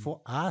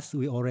 For us,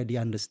 we already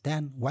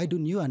understand. Why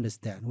don't you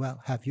understand? Well,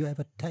 have you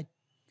ever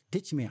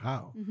teach me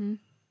how?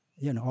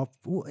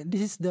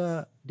 This is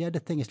the other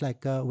thing is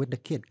like with the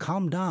kid,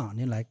 calm down.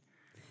 Like,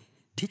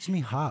 teach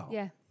me how.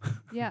 Yeah.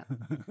 Yeah.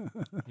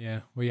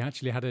 Yeah, we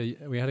actually had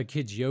a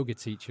kids yoga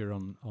teacher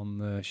on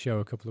the show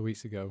a couple of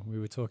weeks ago. We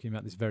were talking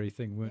about this very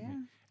thing, weren't we?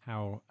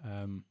 How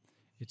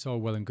it's all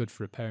well and good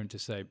for a parent to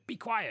say, "Be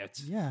quiet,"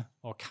 Yeah.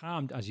 or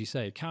 "Calm," as you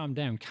say, "Calm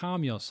down,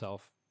 calm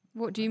yourself."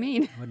 What do you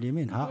mean? What do you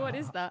mean? What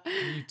is that?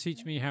 Can you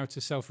teach me how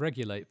to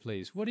self-regulate,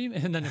 please? What do you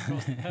mean? And then, of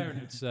course, the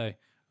parent would say,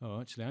 oh,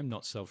 actually, I'm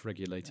not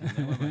self-regulating now,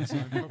 am I? So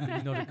I'm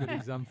probably not a good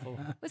example.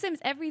 Well, same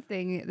as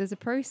everything, there's a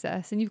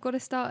process and you've got to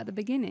start at the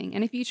beginning.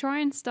 And if you try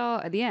and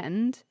start at the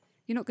end,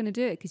 you're not going to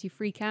do it because you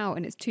freak out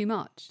and it's too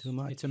much. Too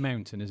much. It's a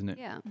mountain, isn't it?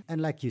 Yeah.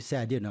 And like you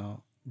said,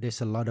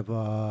 there's a lot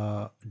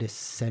of this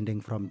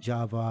sending from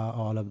Java,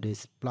 all of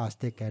this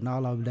plastic and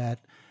all of that.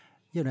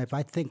 If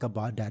I think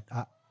about that,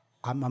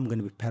 I'm going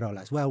to be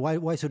paralyzed. Well,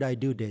 why should I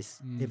do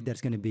this if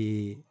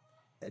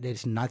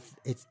there's not,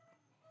 it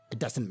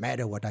doesn't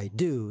matter what I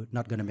do,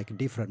 not going to make a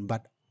difference.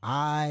 But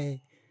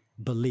I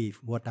believe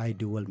what I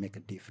do will make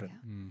a difference.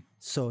 Yeah.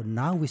 So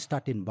now we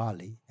start in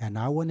Bali, and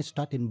I want to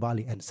start in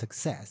Bali and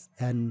success.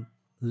 And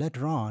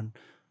later on,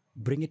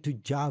 bring it to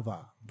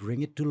Java,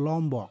 bring it to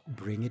Lombok,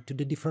 bring it to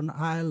the different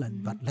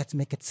island. But let's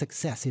make it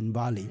success in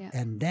Bali. Yeah.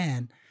 And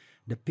then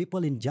the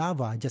people in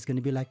Java are just going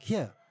to be like,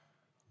 here,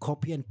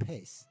 copy and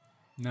paste.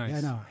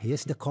 Nice.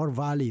 Here's the core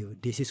value.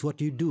 This is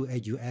what you do,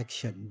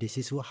 action. This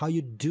is how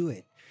you do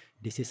it.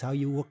 This is how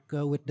you work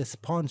with the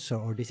sponsor,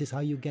 or this is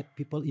how you get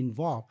people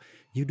involved.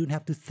 You don't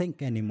have to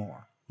think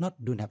anymore.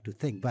 Not don't have to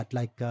think, but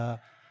like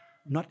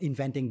not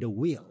inventing the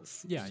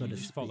wheels. Yeah, so you to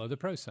just speak. follow the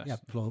process. Yeah,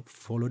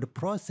 follow the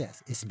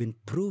process. It's been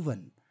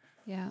proven.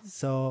 Yeah.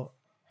 So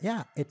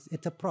yeah,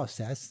 it's a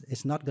process.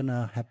 It's not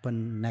gonna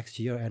happen next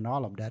year and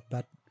all of that,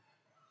 but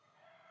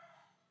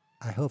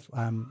I hope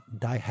I'm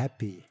die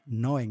happy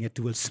knowing it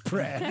will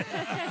spread.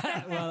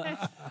 Well,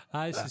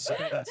 I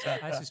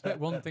suspect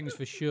one thing's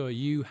for sure.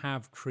 You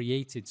have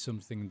created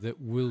something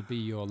that will be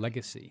your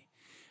legacy.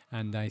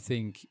 And I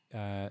think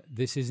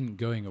this isn't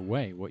going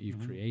away, what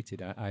you've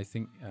created. I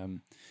think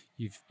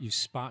you've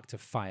sparked a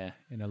fire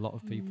in a lot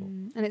of people.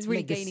 And it's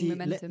really gaining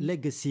momentum.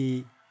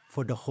 Legacy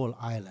for the whole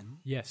island.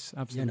 Yes,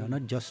 absolutely.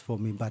 Not just for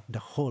me, but the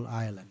whole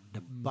island. The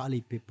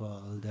Bali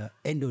people, the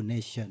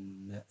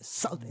Indonesian, the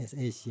Southeast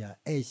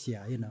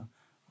Asia,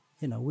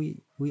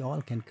 we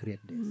all can create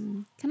this.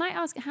 Can I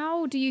ask,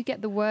 how do you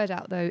get the word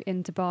out though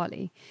into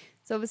Bali?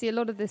 So obviously a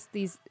lot of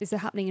these is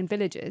happening in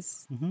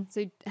villages.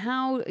 So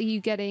how are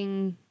you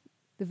getting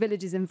the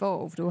villages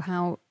involved, or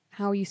how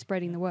are you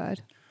spreading the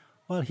word?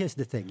 Well, here's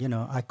the thing,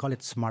 I call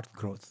it smart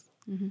growth.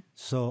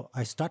 So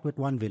I start with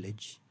one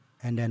village,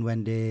 and then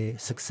when they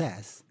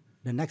success,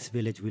 the next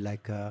village we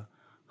like,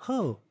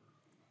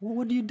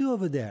 what do you do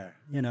over there?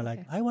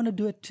 I want to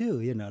do it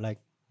too, and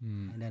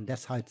then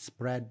that's how it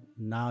spread.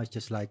 Now it's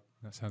just like,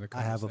 That's how the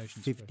I have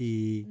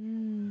 50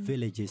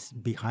 villages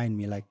behind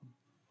me. Like,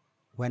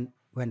 when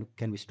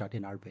can we start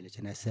in our village?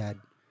 And I said,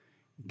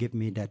 give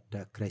me that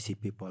crazy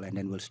people, and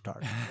then we'll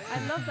start.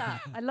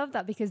 I love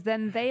that because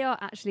then they are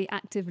actually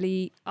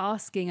actively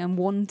asking and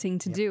wanting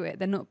to do it.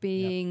 They're not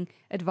being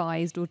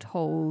advised or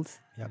told.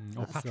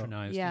 or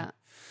patronized. Yeah.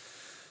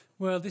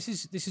 Well, this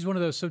is one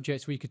of those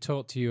subjects we could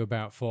talk to you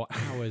about for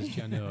hours,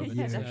 Janur.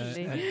 Yeah,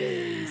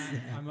 definitely.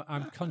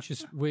 I'm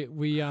conscious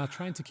we are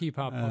trying to keep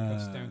our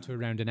podcast down to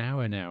around an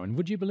hour now, and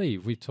would you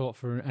believe we've talked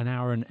for an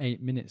hour and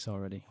 8 minutes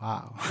already?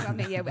 Wow. I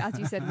mean, yeah, as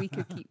you said, we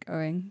could keep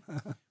going.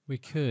 We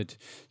could,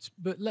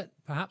 but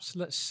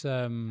let's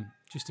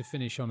just to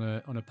finish on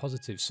a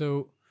positive.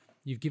 So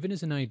you've given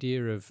us an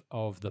idea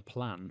of the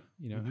plan.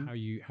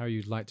 How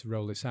you'd like to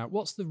roll this out.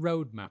 What's the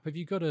roadmap? Have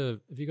you got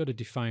a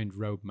defined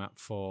roadmap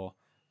for?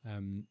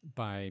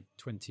 By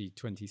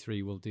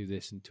 2023 we'll do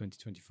this, and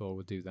 2024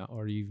 we'll do that,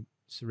 or are you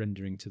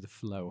surrendering to the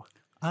flow?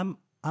 I'm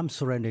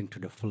surrendering to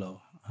the flow.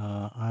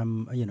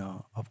 I'm,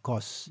 of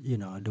course,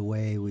 the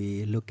way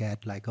we look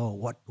at like,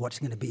 what's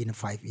going to be in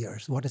 5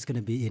 years? What is going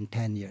to be in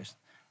 10 years?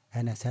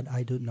 And I said,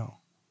 I don't know,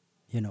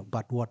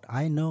 but what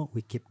I know,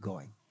 we keep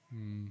going.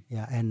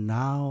 Yeah. And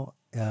now,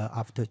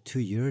 after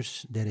 2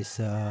 years, there is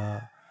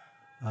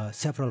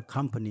several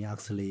company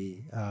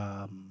actually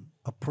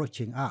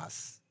approaching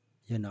us.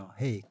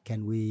 Hey,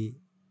 can we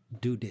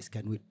do this?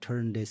 Can we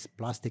turn this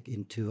plastic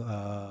into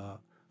a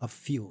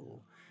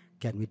fuel?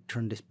 Can we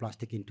turn this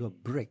plastic into a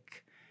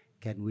brick?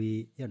 Can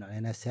we,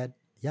 and I said,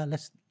 yeah,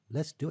 let's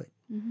do it.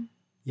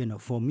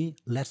 For me,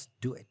 let's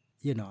do it.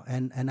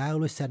 And I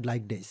always said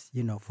like this,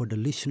 for the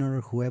listener,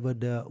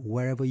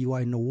 wherever you are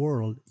in the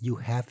world, you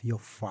have your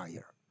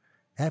fire.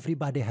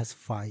 Everybody has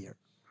fire.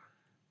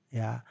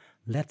 Yeah.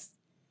 Let's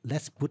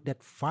put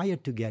that fire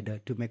together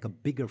to make a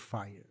bigger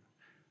fire.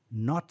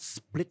 Not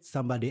split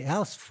somebody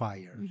else's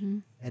fire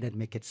and then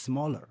make it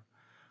smaller.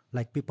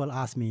 Like people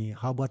ask me,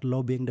 how about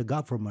lobbying the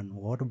government?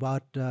 What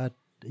about, go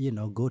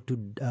to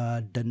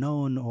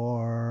Danone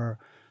or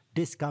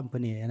this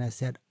company? And I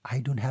said,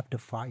 I don't have the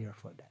fire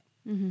for that.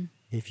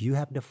 If you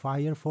have the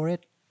fire for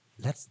it,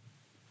 let's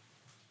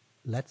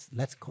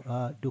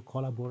do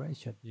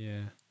collaboration.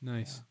 Yeah,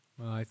 nice.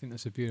 Yeah. Well, I think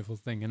that's a beautiful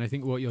thing. And I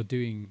think what you're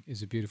doing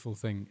is a beautiful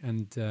thing.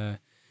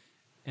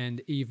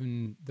 And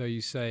even though you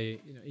say,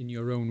 in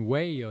your own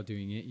way you're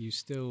doing it, you're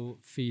still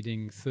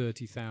feeding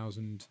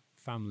 30,000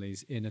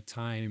 families in a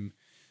time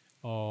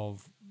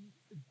of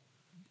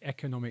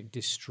economic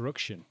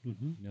destruction.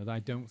 I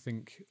don't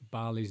think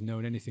Bali's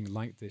known anything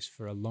like this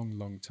for a long,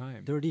 long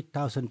time.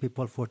 30,000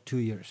 people for 2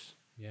 years.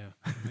 Yeah,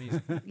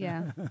 amazing.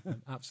 Yeah.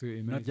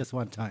 Absolutely amazing. Not just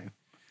one time.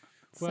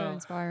 So Well,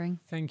 inspiring.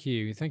 Thank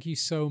you. Thank you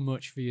so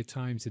much for your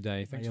time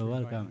today. Thanks You're for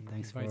welcome.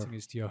 Thanks inviting for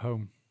us to your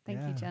home. Thank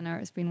you, Yeah. Jenna.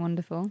 It's been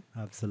wonderful.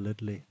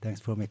 absolutely.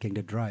 Thanks for making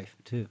the drive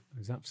too. It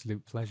was an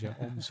absolute pleasure.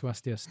 Om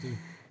Swastiastu.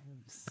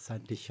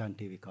 Santi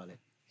Shanti we call it.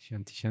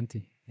 Shanti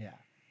Shanti. Yeah.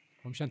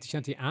 Om Shanti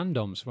Shanti and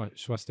Om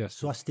Swastiastu.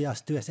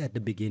 Swastiastu is at the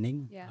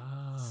beginning. Yeah.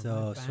 Ah, So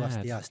my bad.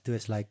 Swastiastu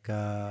is like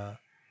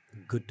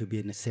good to be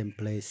in the same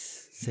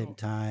place, same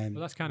time.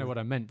 Well, that's kind of what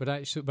I meant, but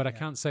I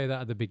can't say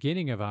that at the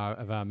beginning of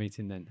our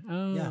meeting. Then,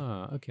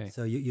 okay,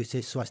 So you say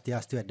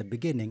Swastiastu at the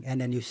beginning,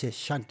 and then you say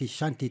Shanti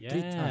Shanti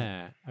three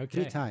times. yeah,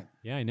 okay, 3 times.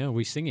 Yeah, I know.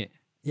 We sing it.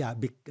 Yeah.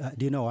 Do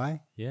you know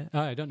why? Yeah,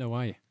 I don't know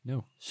why.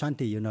 No.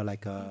 Shanti,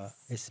 like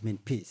it means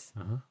peace.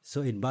 Uh-huh.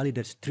 So in Bali,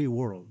 there's 3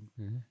 worlds: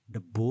 the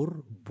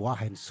Bur,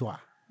 Buah, and Swa.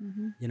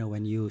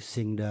 When you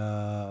sing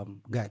the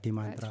Gayatri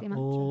Mantra, Gayatri Mantra.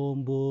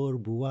 Om Bur,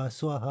 Buah,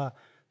 Swaha.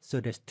 So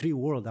there's 3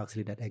 worlds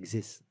actually that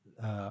exist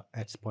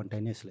at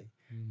spontaneously.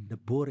 The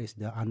Bur is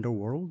the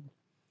underworld,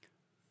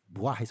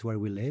 Buah is where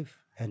we live,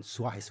 and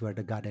Swa is where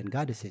the god and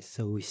goddess is.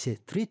 So we say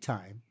 3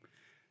 times: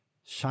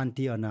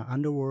 Shanti on the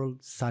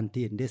underworld,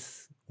 Santi in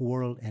this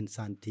world, and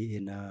Santi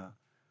in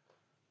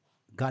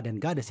God and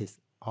goddesses.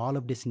 All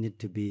of this need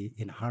to be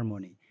in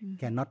harmony.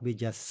 Cannot be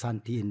just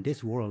Santi in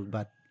this world,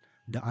 but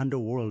the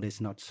underworld is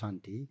not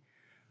Santi,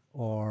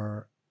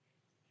 or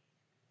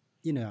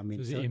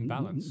Is it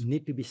imbalance?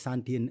 Need to be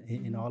Santi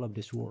in all of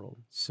this world.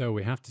 So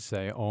we have to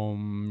say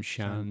Om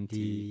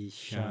Shanti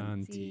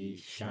Shanti,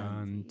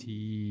 Shanti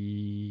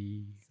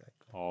Shanti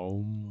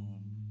Om.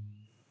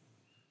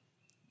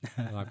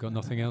 Well, I've got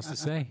nothing else to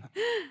say.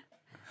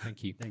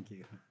 Thank you. Thank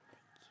you.